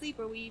fallen asleep,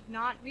 or we've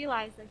not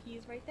realized that he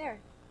is right there.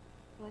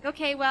 We're like,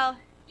 okay, well,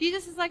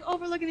 Jesus is like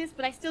overlooking this,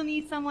 but I still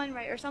need someone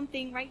or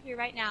something right here,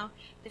 right now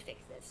to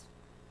fix this.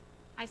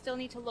 I still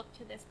need to look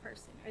to this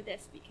person or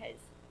this, because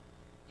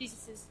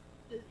Jesus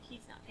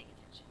he's not paying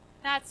attention.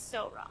 That's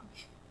so wrong.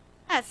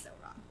 That's so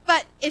wrong.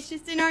 But it's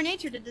just in our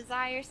nature to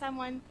desire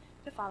someone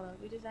to follow.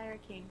 We desire a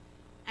king.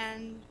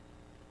 And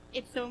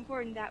it's so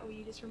important that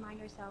we just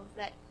remind ourselves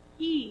that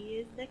he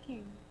is the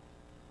king.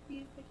 He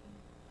is the king.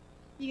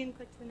 You can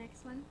click to the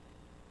next one.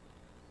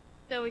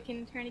 So we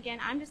can turn again.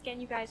 I'm just getting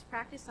you guys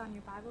practice on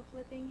your Bible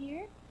flipping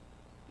here.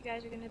 You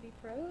guys are going to be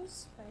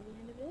pros by the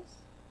end of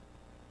this.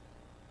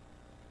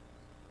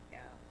 Go.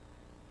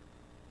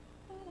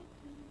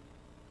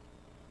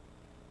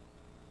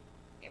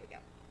 Here we go.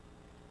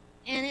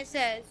 And it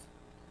says,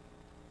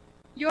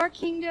 "Your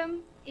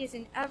kingdom is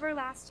an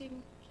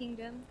everlasting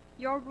kingdom.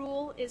 Your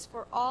rule is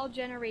for all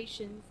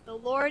generations. The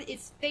Lord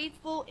is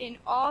faithful in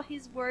all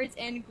his words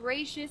and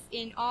gracious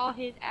in all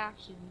his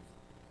actions."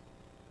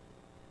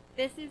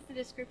 This is the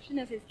description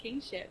of his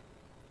kingship.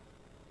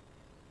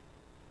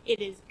 It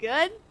is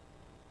good.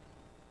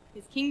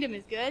 His kingdom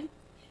is good.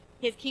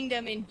 His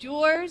kingdom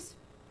endures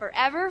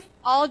forever,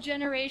 all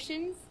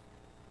generations.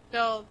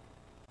 So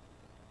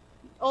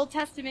Old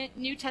Testament,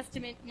 New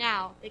Testament,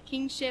 now. The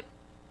kingship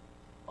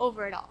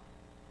over it all.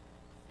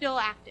 Still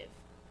active.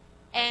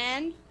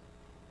 And,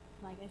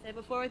 like I said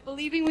before, with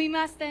believing, we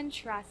must then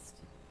trust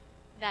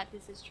that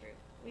this is true.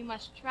 We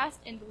must trust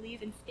and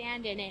believe and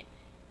stand in it,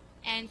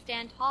 and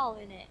stand tall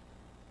in it.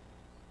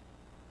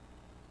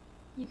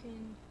 You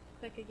can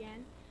click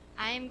again.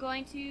 I am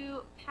going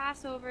to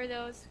pass over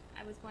those.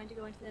 I was going to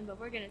go into them, but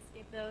we're going to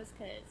skip those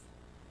because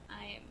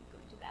I am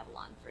going to babble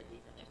on for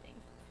these other things.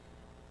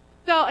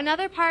 So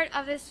another part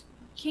of this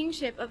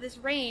kingship, of this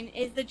reign,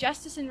 is the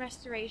justice and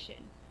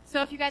restoration.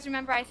 So if you guys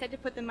remember, I said to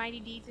put the mighty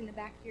deeds in the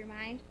back of your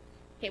mind.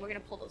 Okay, we're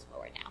going to pull those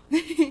forward now.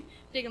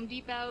 Dig them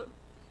deep out.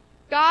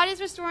 God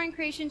is restoring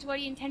creation to what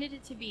he intended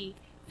it to be.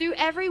 Through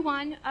every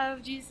one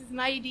of Jesus'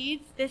 mighty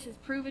deeds, this is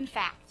proven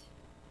fact.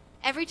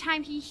 Every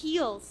time he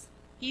heals,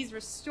 he's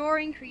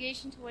restoring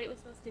creation to what it was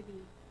supposed to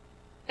be.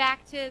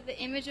 Back to the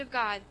image of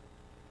God.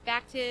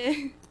 Back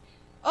to,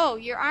 oh,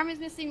 your arm is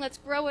missing, let's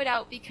grow it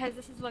out because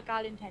this is what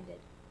God intended.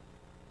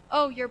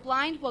 Oh, you're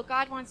blind? Well,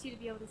 God wants you to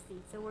be able to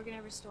see, so we're going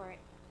to restore it.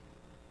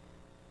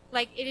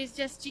 Like, it is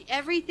just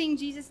everything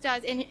Jesus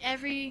does in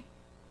every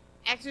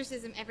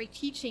exorcism, every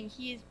teaching,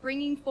 he is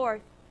bringing forth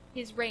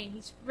his reign.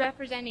 He's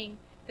representing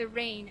the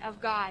reign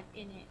of God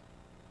in it.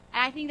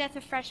 And I think that's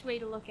a fresh way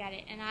to look at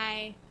it. And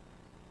I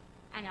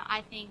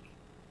think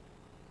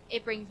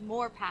it brings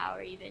more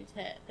power even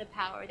to the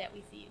power that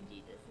we see in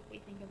Jesus if we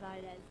think about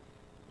it as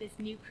this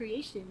new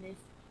creation, this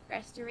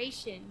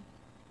restoration,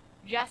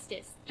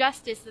 justice,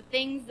 the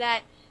things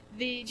that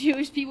the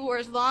Jewish people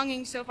were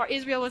longing so far.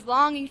 Israel was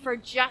longing for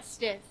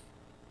justice.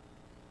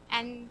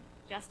 And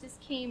justice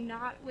came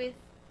not with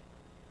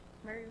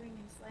murdering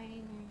and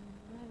slaying,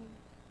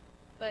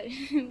 but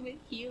with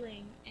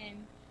healing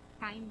and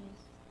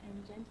kindness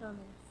and gentleness.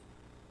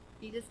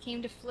 Jesus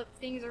came to flip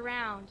things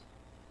around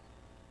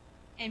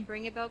and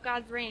bring about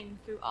God's reign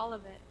through all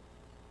of it.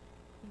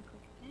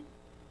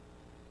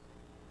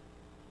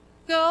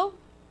 So,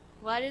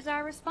 what is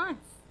our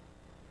response?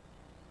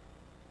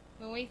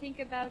 When we think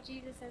about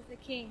Jesus as the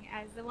King,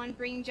 as the one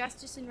bringing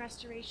justice and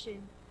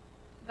restoration,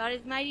 about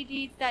his mighty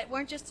deeds that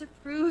weren't just to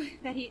prove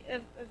that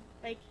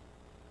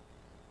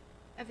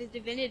of his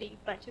divinity,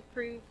 but to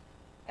prove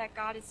that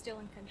God is still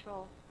in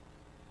control.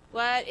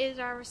 What is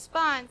our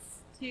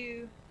response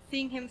to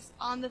seeing him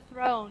on the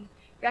throne,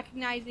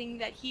 recognizing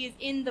that he is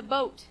in the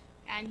boat,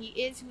 and he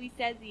is who he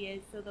says he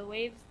is, so the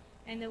waves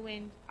and the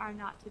wind are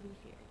not to be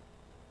feared?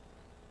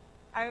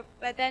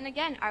 But then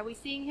again, are we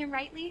seeing him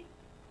rightly?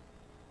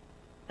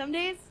 Some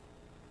days,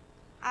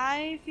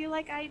 I feel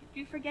like I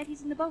do forget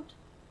he's in the boat,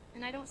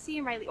 and I don't see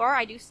him rightly. Or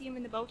I do see him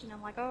in the boat, and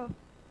I'm like, oh,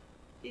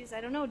 Jesus,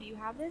 I don't know, do you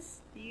have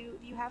this? Do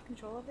you have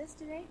control of this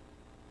today?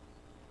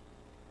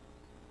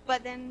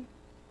 But then,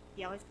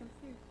 he always comes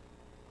through.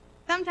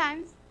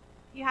 Sometimes,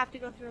 you have to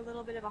go through a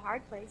little bit of a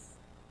hard place,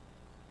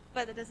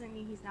 but that doesn't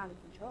mean he's not in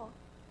control.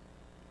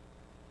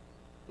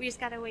 We just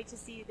gotta wait to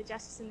see the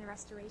justice and the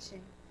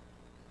restoration.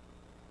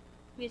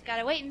 We just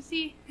gotta wait and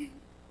see.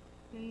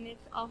 And he's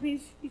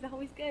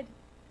always good.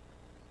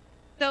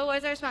 So what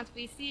is our response?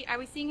 Are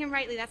we seeing him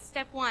rightly? That's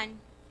step one.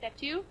 Step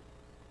two?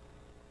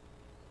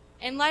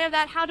 In light of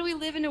that, how do we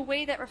live in a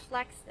way that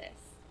reflects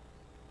this?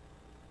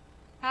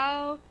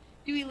 How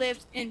do we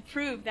live and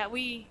prove that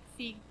we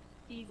see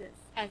Jesus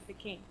as the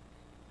King?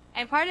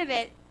 And part of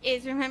it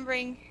is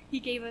remembering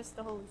he gave us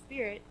the Holy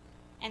Spirit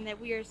and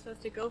that we are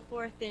supposed to go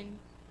forth and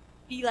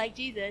be like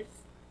Jesus.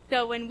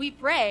 So when we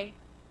pray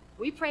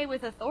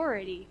with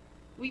authority.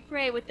 We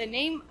pray with the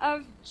name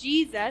of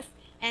Jesus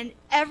and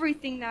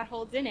everything that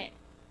holds in it.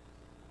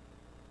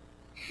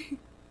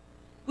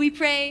 We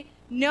pray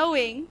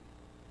knowing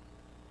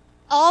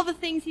all the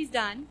things he's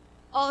done,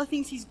 all the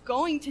things he's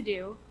going to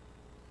do,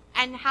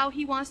 and how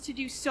he wants to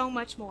do so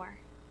much more.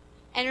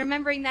 And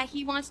remembering that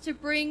he wants to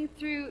bring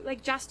through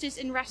like justice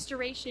and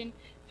restoration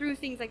through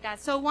things like that.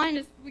 So one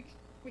is we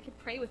could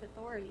pray with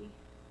authority,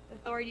 the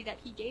authority that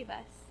he gave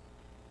us.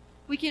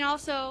 We can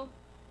also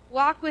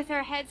walk with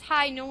our heads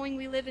high, knowing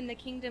we live in the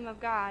kingdom of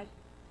God,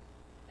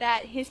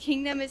 that his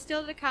kingdom is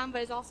still to come,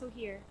 but is also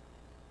here.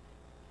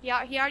 He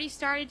already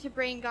started to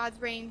bring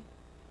God's reign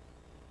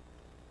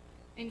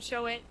and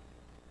show it,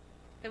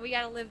 that we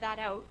got to live that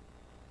out.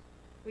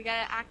 We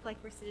got to act like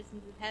we're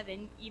citizens of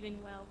heaven,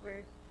 even while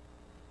we're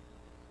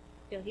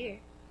still here,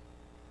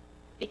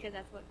 because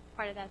that's what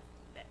part of that.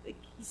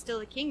 He's still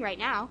the king right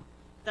now,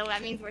 so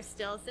that means we're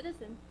still a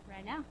citizen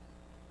right now.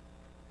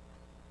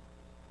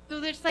 So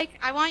there's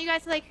I want you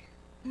guys to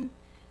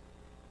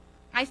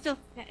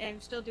I'm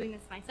still doing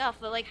this myself,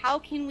 but how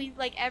can we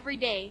every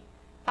day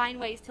find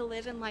ways to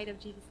live in light of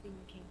Jesus being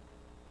the King?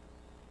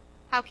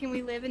 How can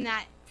we live in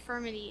that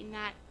firmity,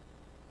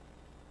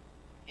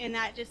 in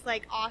that just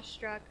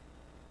awestruck,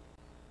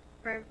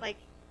 for I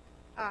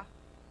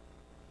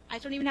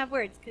just don't even have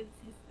words, because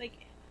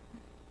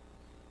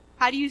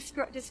how do you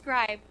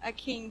describe a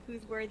king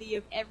who's worthy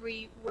of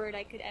every word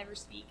I could ever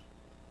speak,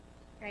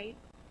 right?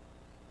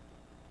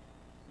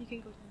 You can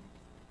go to the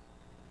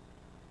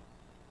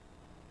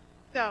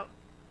next.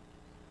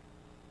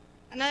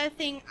 So, Another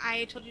thing,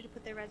 I told you to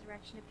put the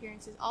resurrection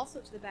appearances also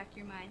to the back of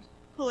your mind.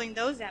 Pulling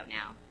those out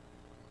now.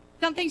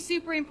 Something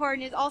super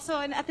important is also,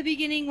 at the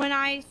beginning when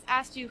I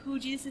asked you who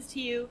Jesus is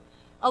to you,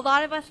 a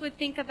lot of us would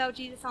think about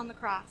Jesus on the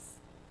cross,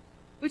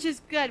 which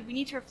is good. We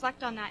need to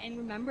reflect on that and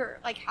remember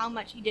like how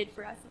much he did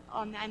for us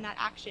on that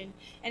action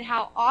and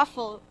how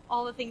awful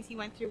all the things he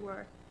went through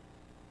were.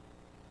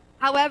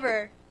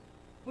 However,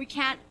 we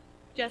can't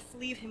just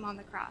leave him on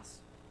the cross.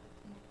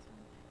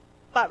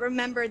 But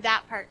remember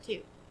that part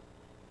too.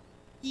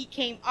 He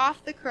came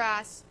off the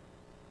cross,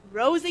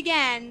 rose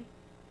again,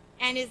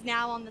 and is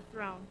now on the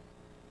throne.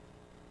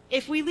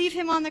 If we leave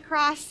him on the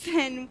cross,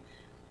 then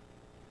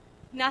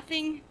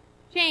nothing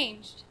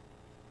changed.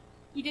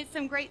 He did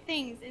some great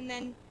things, and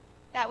then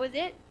that was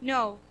it?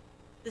 No.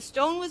 The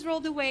stone was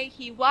rolled away,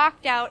 he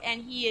walked out,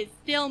 and he is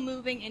still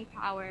moving in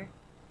power.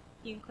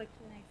 You can click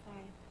to the next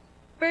slide.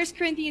 1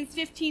 Corinthians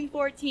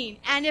 15:14.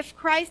 And if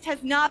Christ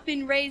has not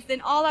been raised,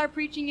 then all our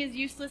preaching is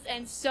useless,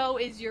 and so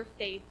is your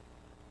faith.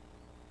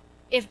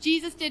 If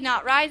Jesus did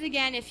not rise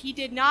again, if he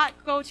did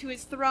not go to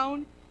his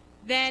throne,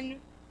 then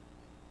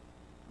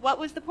what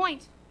was the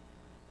point?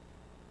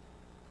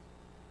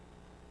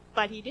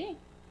 But he did.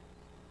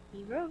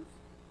 He rose.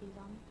 He's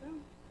on the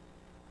throne.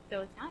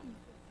 So it's not useless.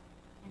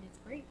 And it's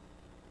great.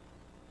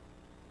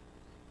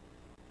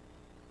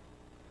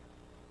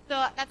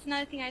 So that's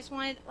another thing I just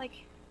wanted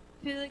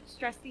to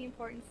stress the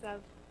importance of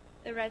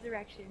the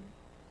resurrection.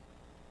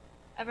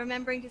 Of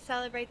remembering to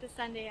celebrate the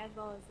Sunday as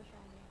well as the Friday.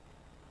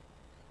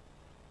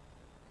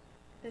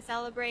 To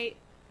celebrate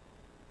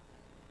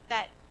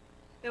that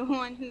the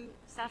one who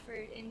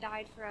suffered and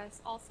died for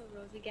us also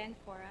rose again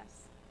for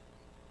us,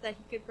 so that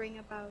he could bring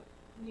about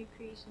new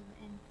creation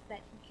and that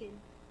he could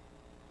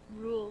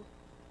rule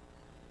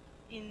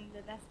in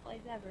the best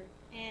place ever.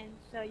 And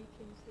so you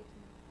can see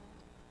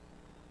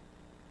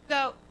that.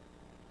 So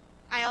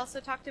I also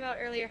talked about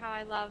earlier how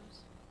I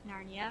loved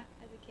Narnia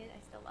as a kid. I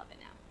still love it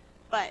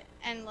now,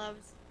 and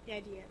loved the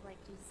idea of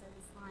Jesus says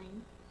this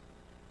line.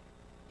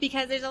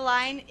 Because there's a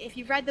line, if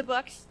you've read the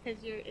books, do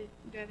you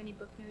have any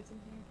book nerds in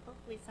here?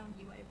 Hopefully some of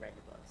you might have read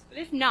the books. But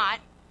if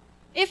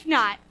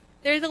not,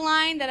 there's a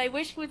line that I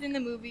wish was in the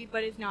movie,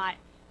 but is not.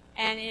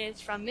 And it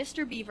is from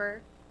Mr.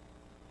 Beaver.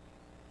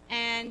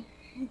 And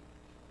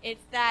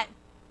it's that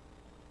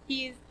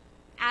he's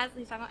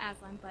talking about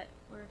Aslan, but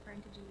we're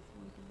referring to Jesus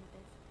when we think of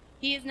this.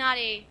 He is not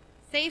a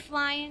safe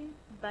lion,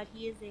 but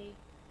he is a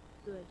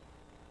good.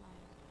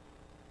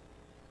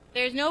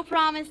 There's no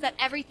promise that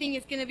everything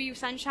is going to be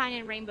sunshine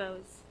and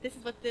rainbows. This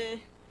is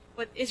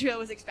what Israel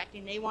was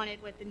expecting. They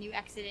wanted what the new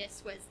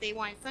Exodus was. They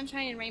wanted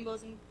sunshine and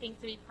rainbows and things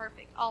to be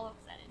perfect all of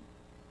a sudden.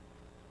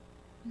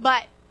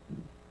 But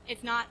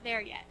it's not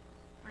there yet.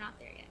 We're not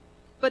there yet.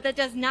 But that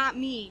does not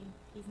mean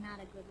he's not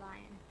a good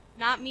lion.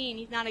 Not mean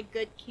he's not a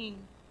good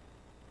king.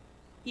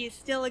 He is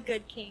still a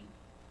good king.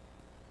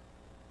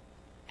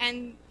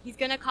 And he's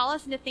going to call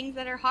us into things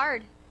that are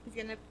hard.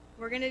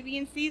 We're going to be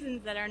in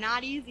seasons that are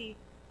not easy.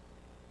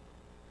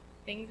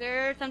 Things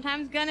are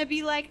sometimes going to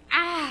be like,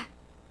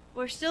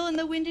 we're still in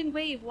the wind and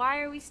wave. Why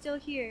are we still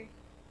here?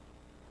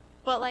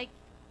 But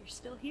you're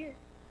still here.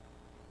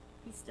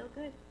 He's still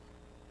good.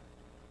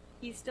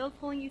 He's still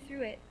pulling you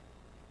through it.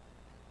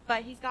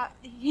 But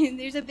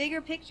there's a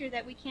bigger picture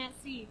that we can't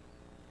see.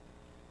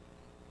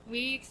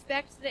 We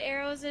expect the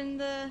arrows and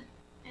the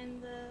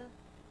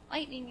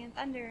lightning and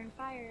thunder and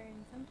fire,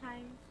 and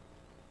sometimes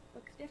it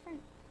looks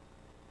different.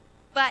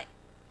 But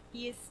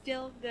he is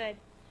still good.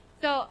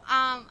 So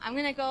I'm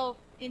going to go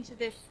into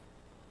this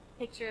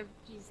picture of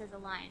Jesus as a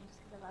lion, just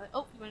because I love it.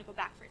 Oh, you want to go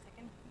back for a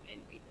second? I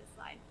didn't read this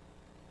slide.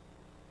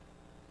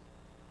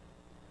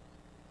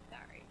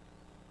 Sorry.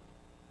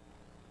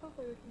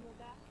 Hopefully we can go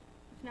back.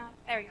 If not,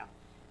 there we go.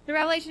 So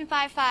Revelation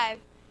 5:5.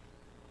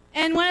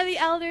 And one of the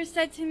elders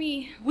said to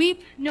me,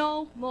 "Weep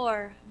no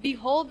more.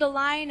 Behold, the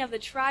Lion of the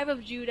tribe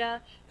of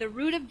Judah, the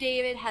Root of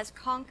David, has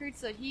conquered,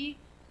 so that he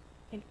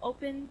can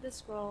open the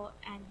scroll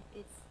and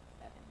its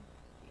 7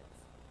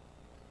 seals."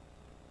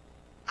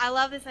 I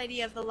love this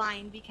idea of the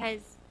lion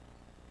because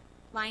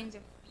lions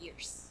are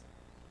fierce.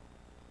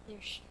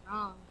 They're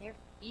strong. They're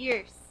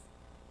fierce.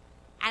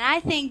 And I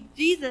think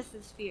Jesus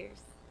is fierce.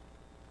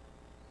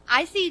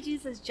 I see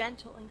Jesus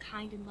gentle and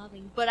kind and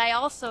loving, but I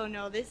also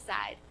know this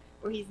side,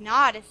 where he's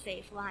not a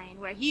safe lion,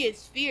 where he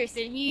is fierce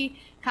and he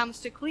comes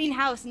to clean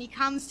house and he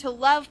comes to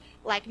love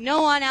like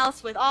no one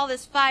else with all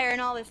this fire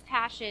and all this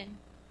passion.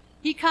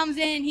 He comes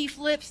in and he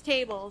flips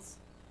tables.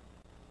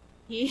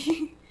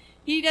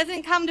 He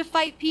doesn't come to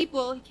fight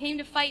people, he came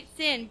to fight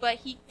sin, but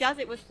he does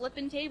it with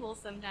flipping tables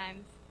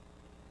sometimes.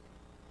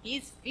 He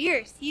is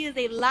fierce. He is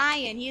a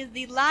lion. He is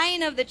the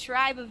Lion of the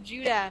tribe of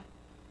Judah.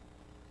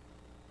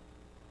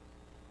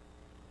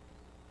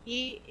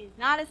 He is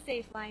not a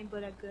safe lion,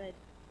 but a good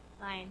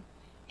lion.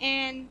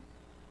 And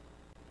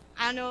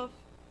I don't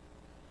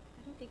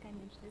think I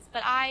mentioned this,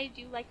 but I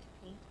do like to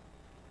paint.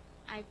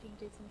 I've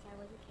painted since I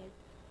was a kid.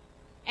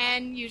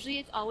 And usually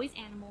it's always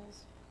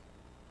animals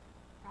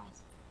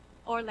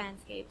or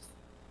landscapes.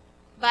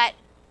 But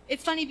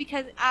it's funny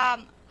because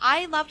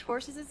I loved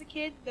horses as a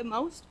kid the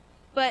most,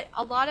 But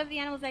a lot of the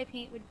animals I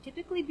paint would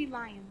typically be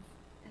lions,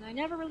 and I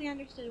never really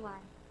understood why.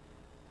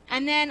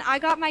 And then I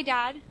got my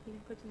dad, you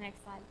can click to the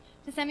next slide,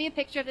 to send me a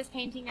picture of this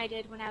painting I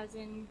did when I was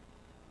in,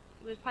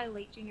 it was probably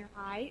late junior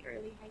high,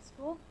 early high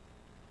school.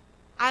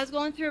 I was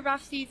going through a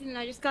rough season, and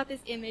I just got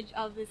this image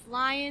of this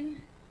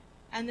lion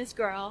and this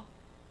girl,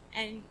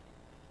 and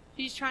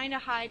she's trying to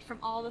hide from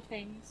all the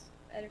things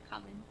that are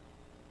coming.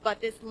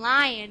 But this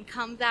lion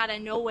comes out of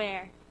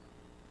nowhere,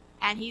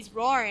 and he's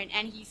roaring,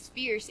 and he's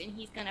fierce, and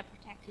he's going to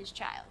protect his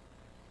child.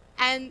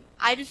 And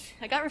I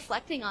got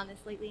reflecting on this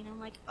lately, and I'm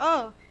like,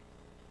 oh,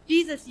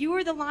 Jesus, you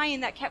were the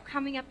lion that kept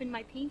coming up in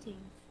my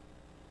paintings.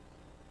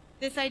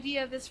 This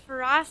idea of this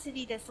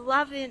ferocity, this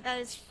love that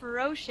is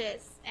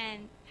ferocious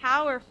and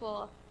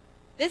powerful,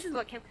 this is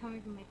what kept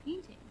coming from my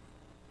paintings.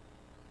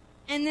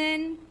 And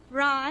then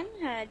Ron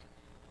had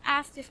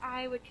asked if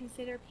I would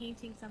consider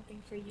painting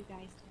something for you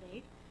guys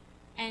today.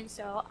 And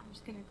so I'm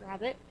just going to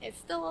grab it. It's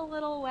still a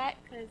little wet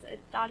because I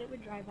thought it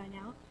would dry by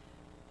now.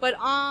 But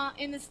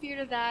in the spirit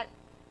of that,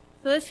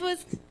 so this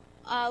was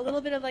a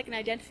little bit of like an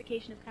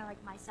identification of kind of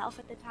like myself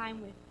at the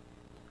time with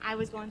I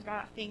was going through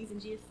things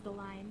and Jesus is the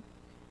lion.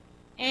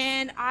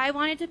 And I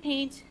wanted to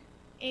paint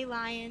a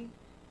lion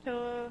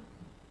and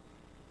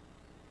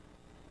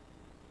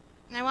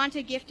I wanted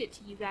to gift it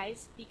to you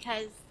guys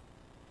because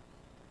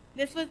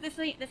this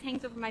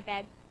hangs over my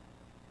bed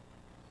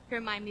to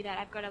remind me that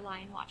I've got a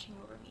lion watching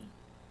over me.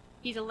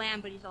 He's a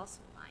lamb, but he's also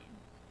a lion.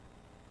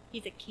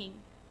 He's a king,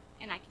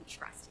 and I can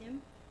trust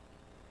him.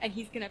 And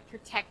he's going to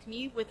protect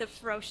me with a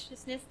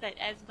ferociousness that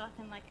is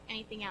nothing like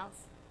anything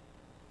else.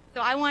 So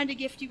I wanted to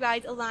gift you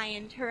guys a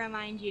lion to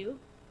remind you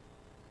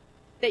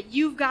that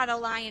you've got a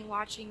lion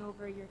watching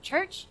over your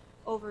church,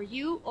 over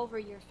you, over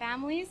your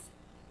families.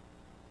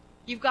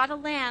 You've got a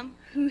lamb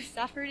who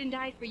suffered and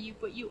died for you,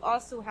 but you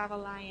also have a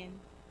lion.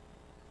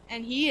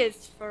 And he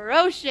is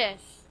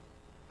ferocious.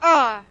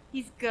 Oh,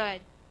 he's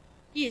good.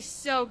 He is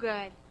so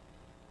good.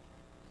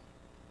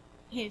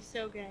 He is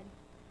so good.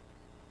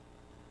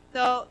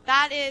 So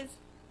that is,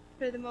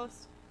 for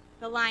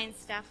the lion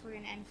stuff. We're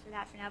going to end for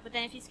that for now. But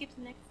then if you skip to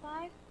the next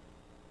slide.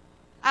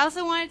 I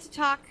also wanted to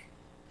talk,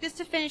 just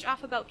to finish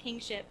off about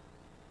kingship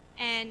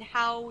and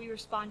how we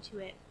respond to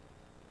it.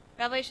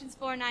 Revelations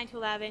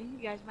 4:9-11.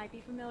 You guys might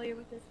be familiar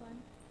with this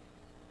one.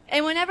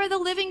 And whenever the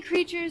living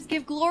creatures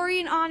give glory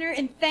and honor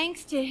and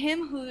thanks to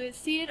him who is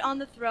seated on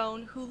the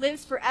throne, who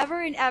lives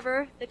forever and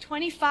ever, the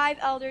 25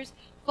 elders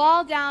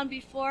fall down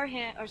before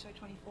him,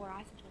 24,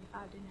 I said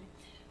 25, didn't I?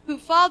 Who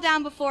fall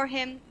down before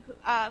him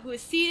who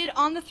is seated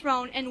on the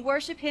throne and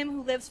worship him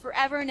who lives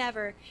forever and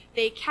ever.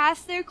 They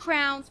cast their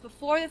crowns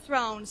before the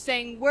throne,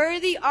 saying,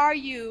 "Worthy are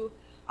you,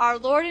 our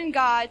Lord and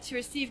God, to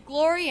receive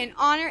glory and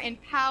honor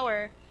and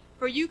power.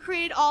 For you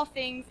created all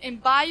things,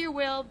 and by your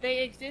will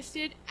they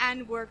existed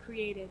and were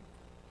created."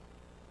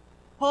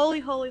 Holy,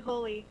 holy,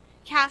 holy,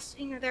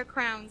 casting their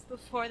crowns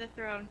before the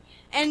throne.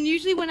 And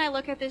usually when I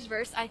look at this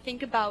verse, I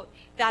think about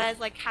that as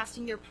like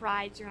casting your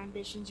prides, your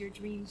ambitions, your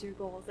dreams, your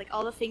goals, like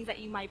all the things that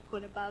you might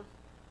put above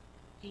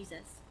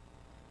Jesus.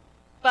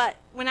 But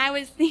when I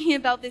was thinking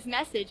about this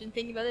message and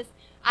thinking about this,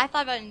 I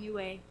thought about it in a new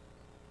way.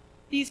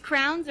 These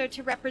crowns are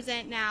to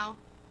represent now,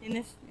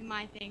 in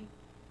my thing,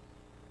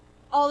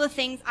 all the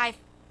things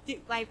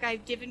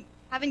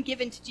haven't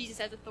given to Jesus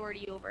as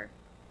authority over.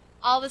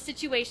 All the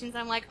situations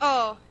I'm like,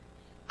 oh,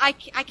 I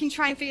can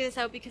try and figure this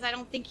out because I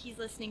don't think he's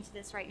listening to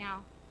this right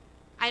now.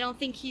 I don't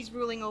think he's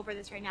ruling over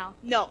this right now.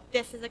 No,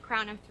 this is a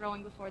crown I'm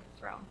throwing before the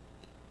throne.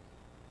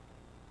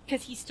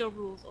 Because he still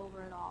rules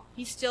over it all.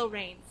 He still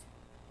reigns.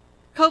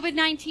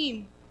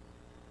 COVID-19.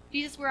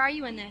 Jesus, where are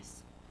you in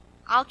this?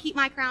 I'll keep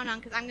my crown on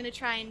because I'm going to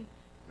try and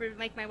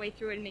make my way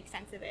through it and make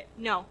sense of it.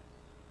 No.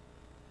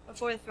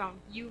 Before the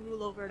throne, you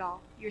rule over it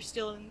all. You are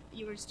still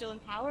in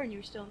power and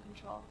you're still in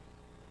control.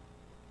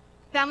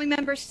 Family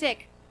members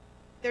sick.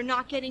 They're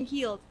not getting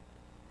healed.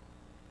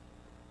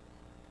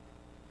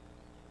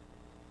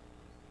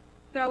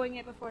 Throwing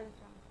it before the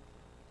throne.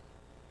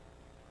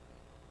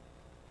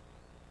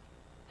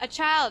 A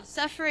child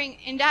suffering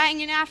and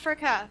dying in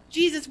Africa.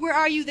 Jesus, where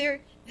are you?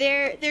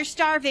 They're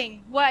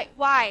starving. What?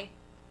 Why?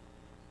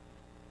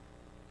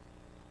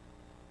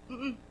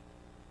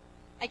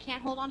 I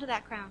can't hold on to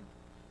that crown.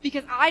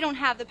 Because I don't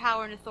have the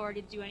power and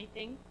authority to do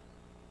anything.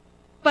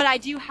 But I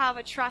do have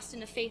a trust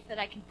and a faith that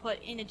I can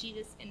put in a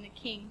Jesus and the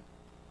King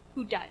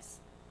who does.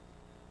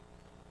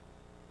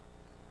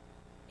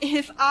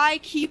 If I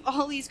keep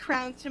all these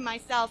crowns to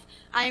myself,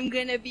 I'm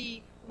going to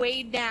be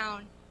weighed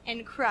down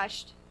and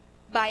crushed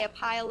by a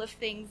pile of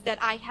things that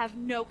I have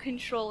no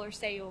control or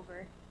say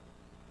over.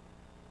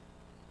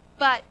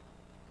 But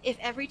if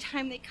every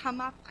time they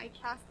come up, I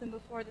cast them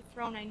before the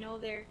throne, I know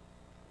they're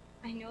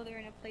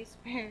in a place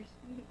where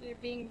they're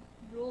being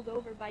ruled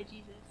over by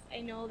Jesus. I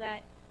know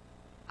that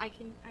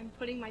I'm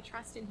putting my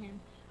trust in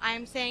him. I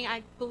am saying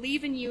I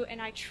believe in you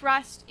and I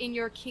trust in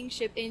your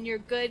kingship, in your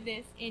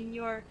goodness, in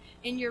your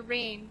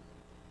reign.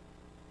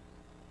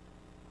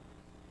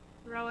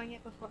 Throwing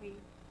it before you.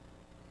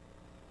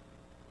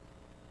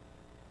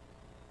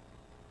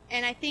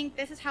 And I think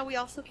this is how we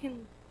also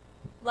can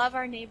love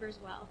our neighbors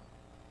well.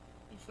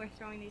 if we're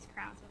throwing these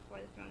crowns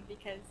before the throne,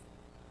 because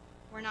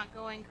we're not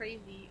going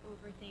crazy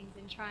over things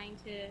and trying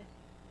to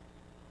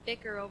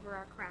bicker over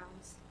our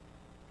crowns,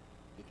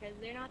 because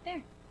they're not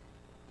there.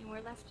 And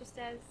we're left just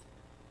as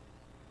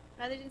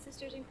brothers and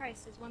sisters in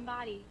Christ, as one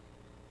body,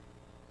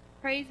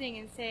 praising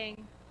and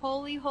saying,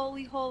 holy,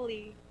 holy,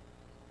 holy.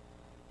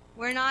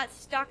 We're not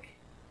stuck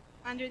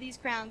under these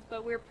crowns,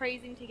 but we're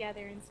praising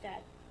together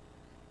instead.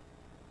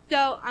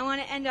 So I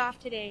want to end off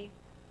today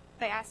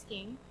by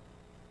asking,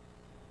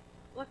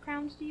 what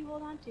crowns do you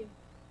hold on to?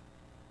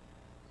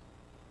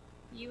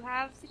 You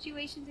have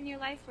situations in your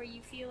life where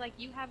you feel like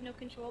you have no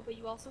control, but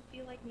you also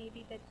feel like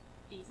maybe that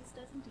Jesus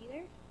doesn't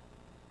either?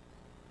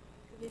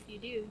 Because if you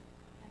do,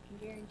 I can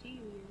guarantee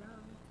you you're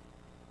wrong.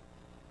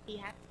 He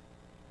has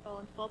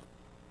full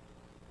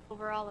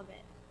over all of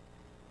it.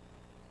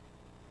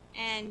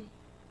 And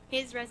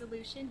his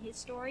resolution, his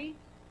story,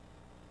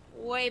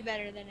 way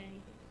better than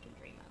anything we can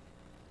dream of,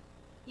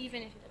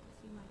 even if it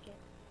doesn't seem like it.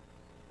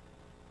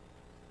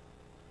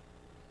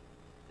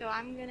 So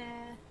I'm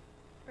gonna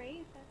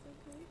pray, if that's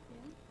okay.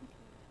 Yeah?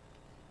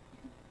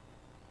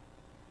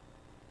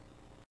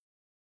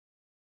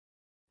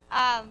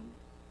 Okay.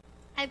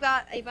 I've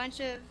got a bunch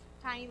of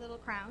tiny little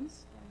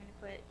crowns that I'm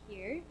gonna put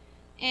here,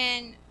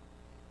 and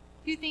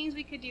two things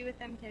we could do with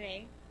them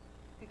today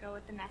to go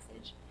with the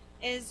message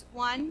is,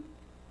 one,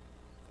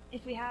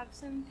 if we have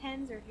some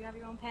pens, or if you have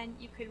your own pen,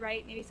 you could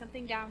write maybe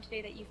something down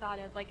today that you thought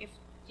of, like if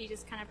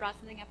Jesus kind of brought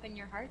something up in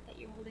your heart that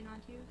you're holding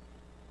on to,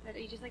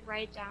 that you just like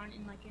write it down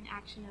in like an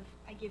action of,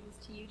 I give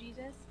this to you,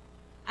 Jesus.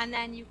 And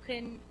then you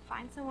can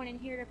find someone in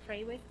here to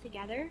pray with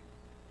together,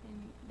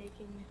 and they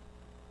can,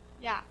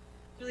 yeah,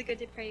 it's really good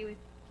to pray with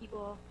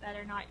people that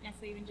are not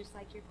necessarily even just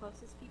like your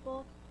closest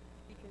people,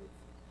 because,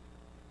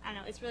 I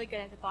don't know, it's really good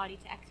as a body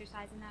to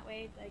exercise in that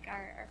way, like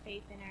our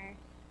faith and our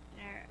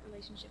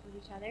relationship with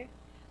each other.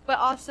 But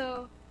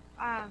also,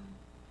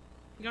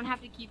 you don't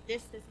have to keep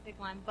this specific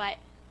one, but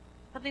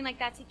something like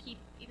that to keep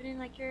even in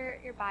like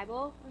your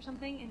Bible or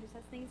something, and just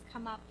as things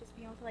come up, just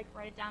being able to like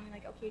write it down and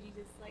like, okay,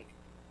 Jesus, like,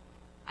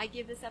 I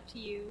give this up to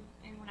you,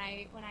 and when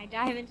I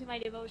dive into my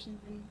devotions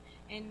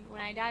and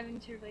when I dive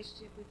into a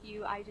relationship with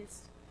you, I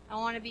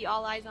want to be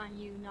all eyes on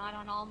you, not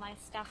on all my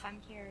stuff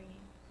I'm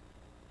carrying.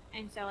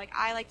 And so like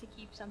I like to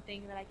keep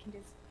something that I can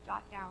just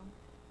jot down.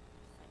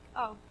 It's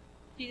like, oh,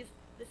 Jesus,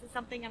 this is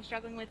something I'm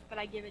struggling with, but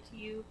I give it to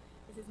you.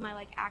 This is my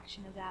like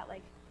action of that.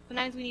 Like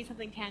sometimes we need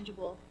something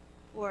tangible,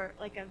 or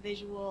like a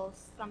visual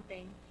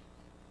something,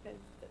 because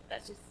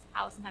that's just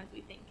how sometimes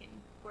we think and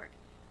work.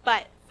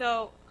 But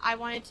so I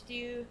wanted to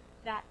do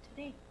that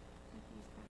today.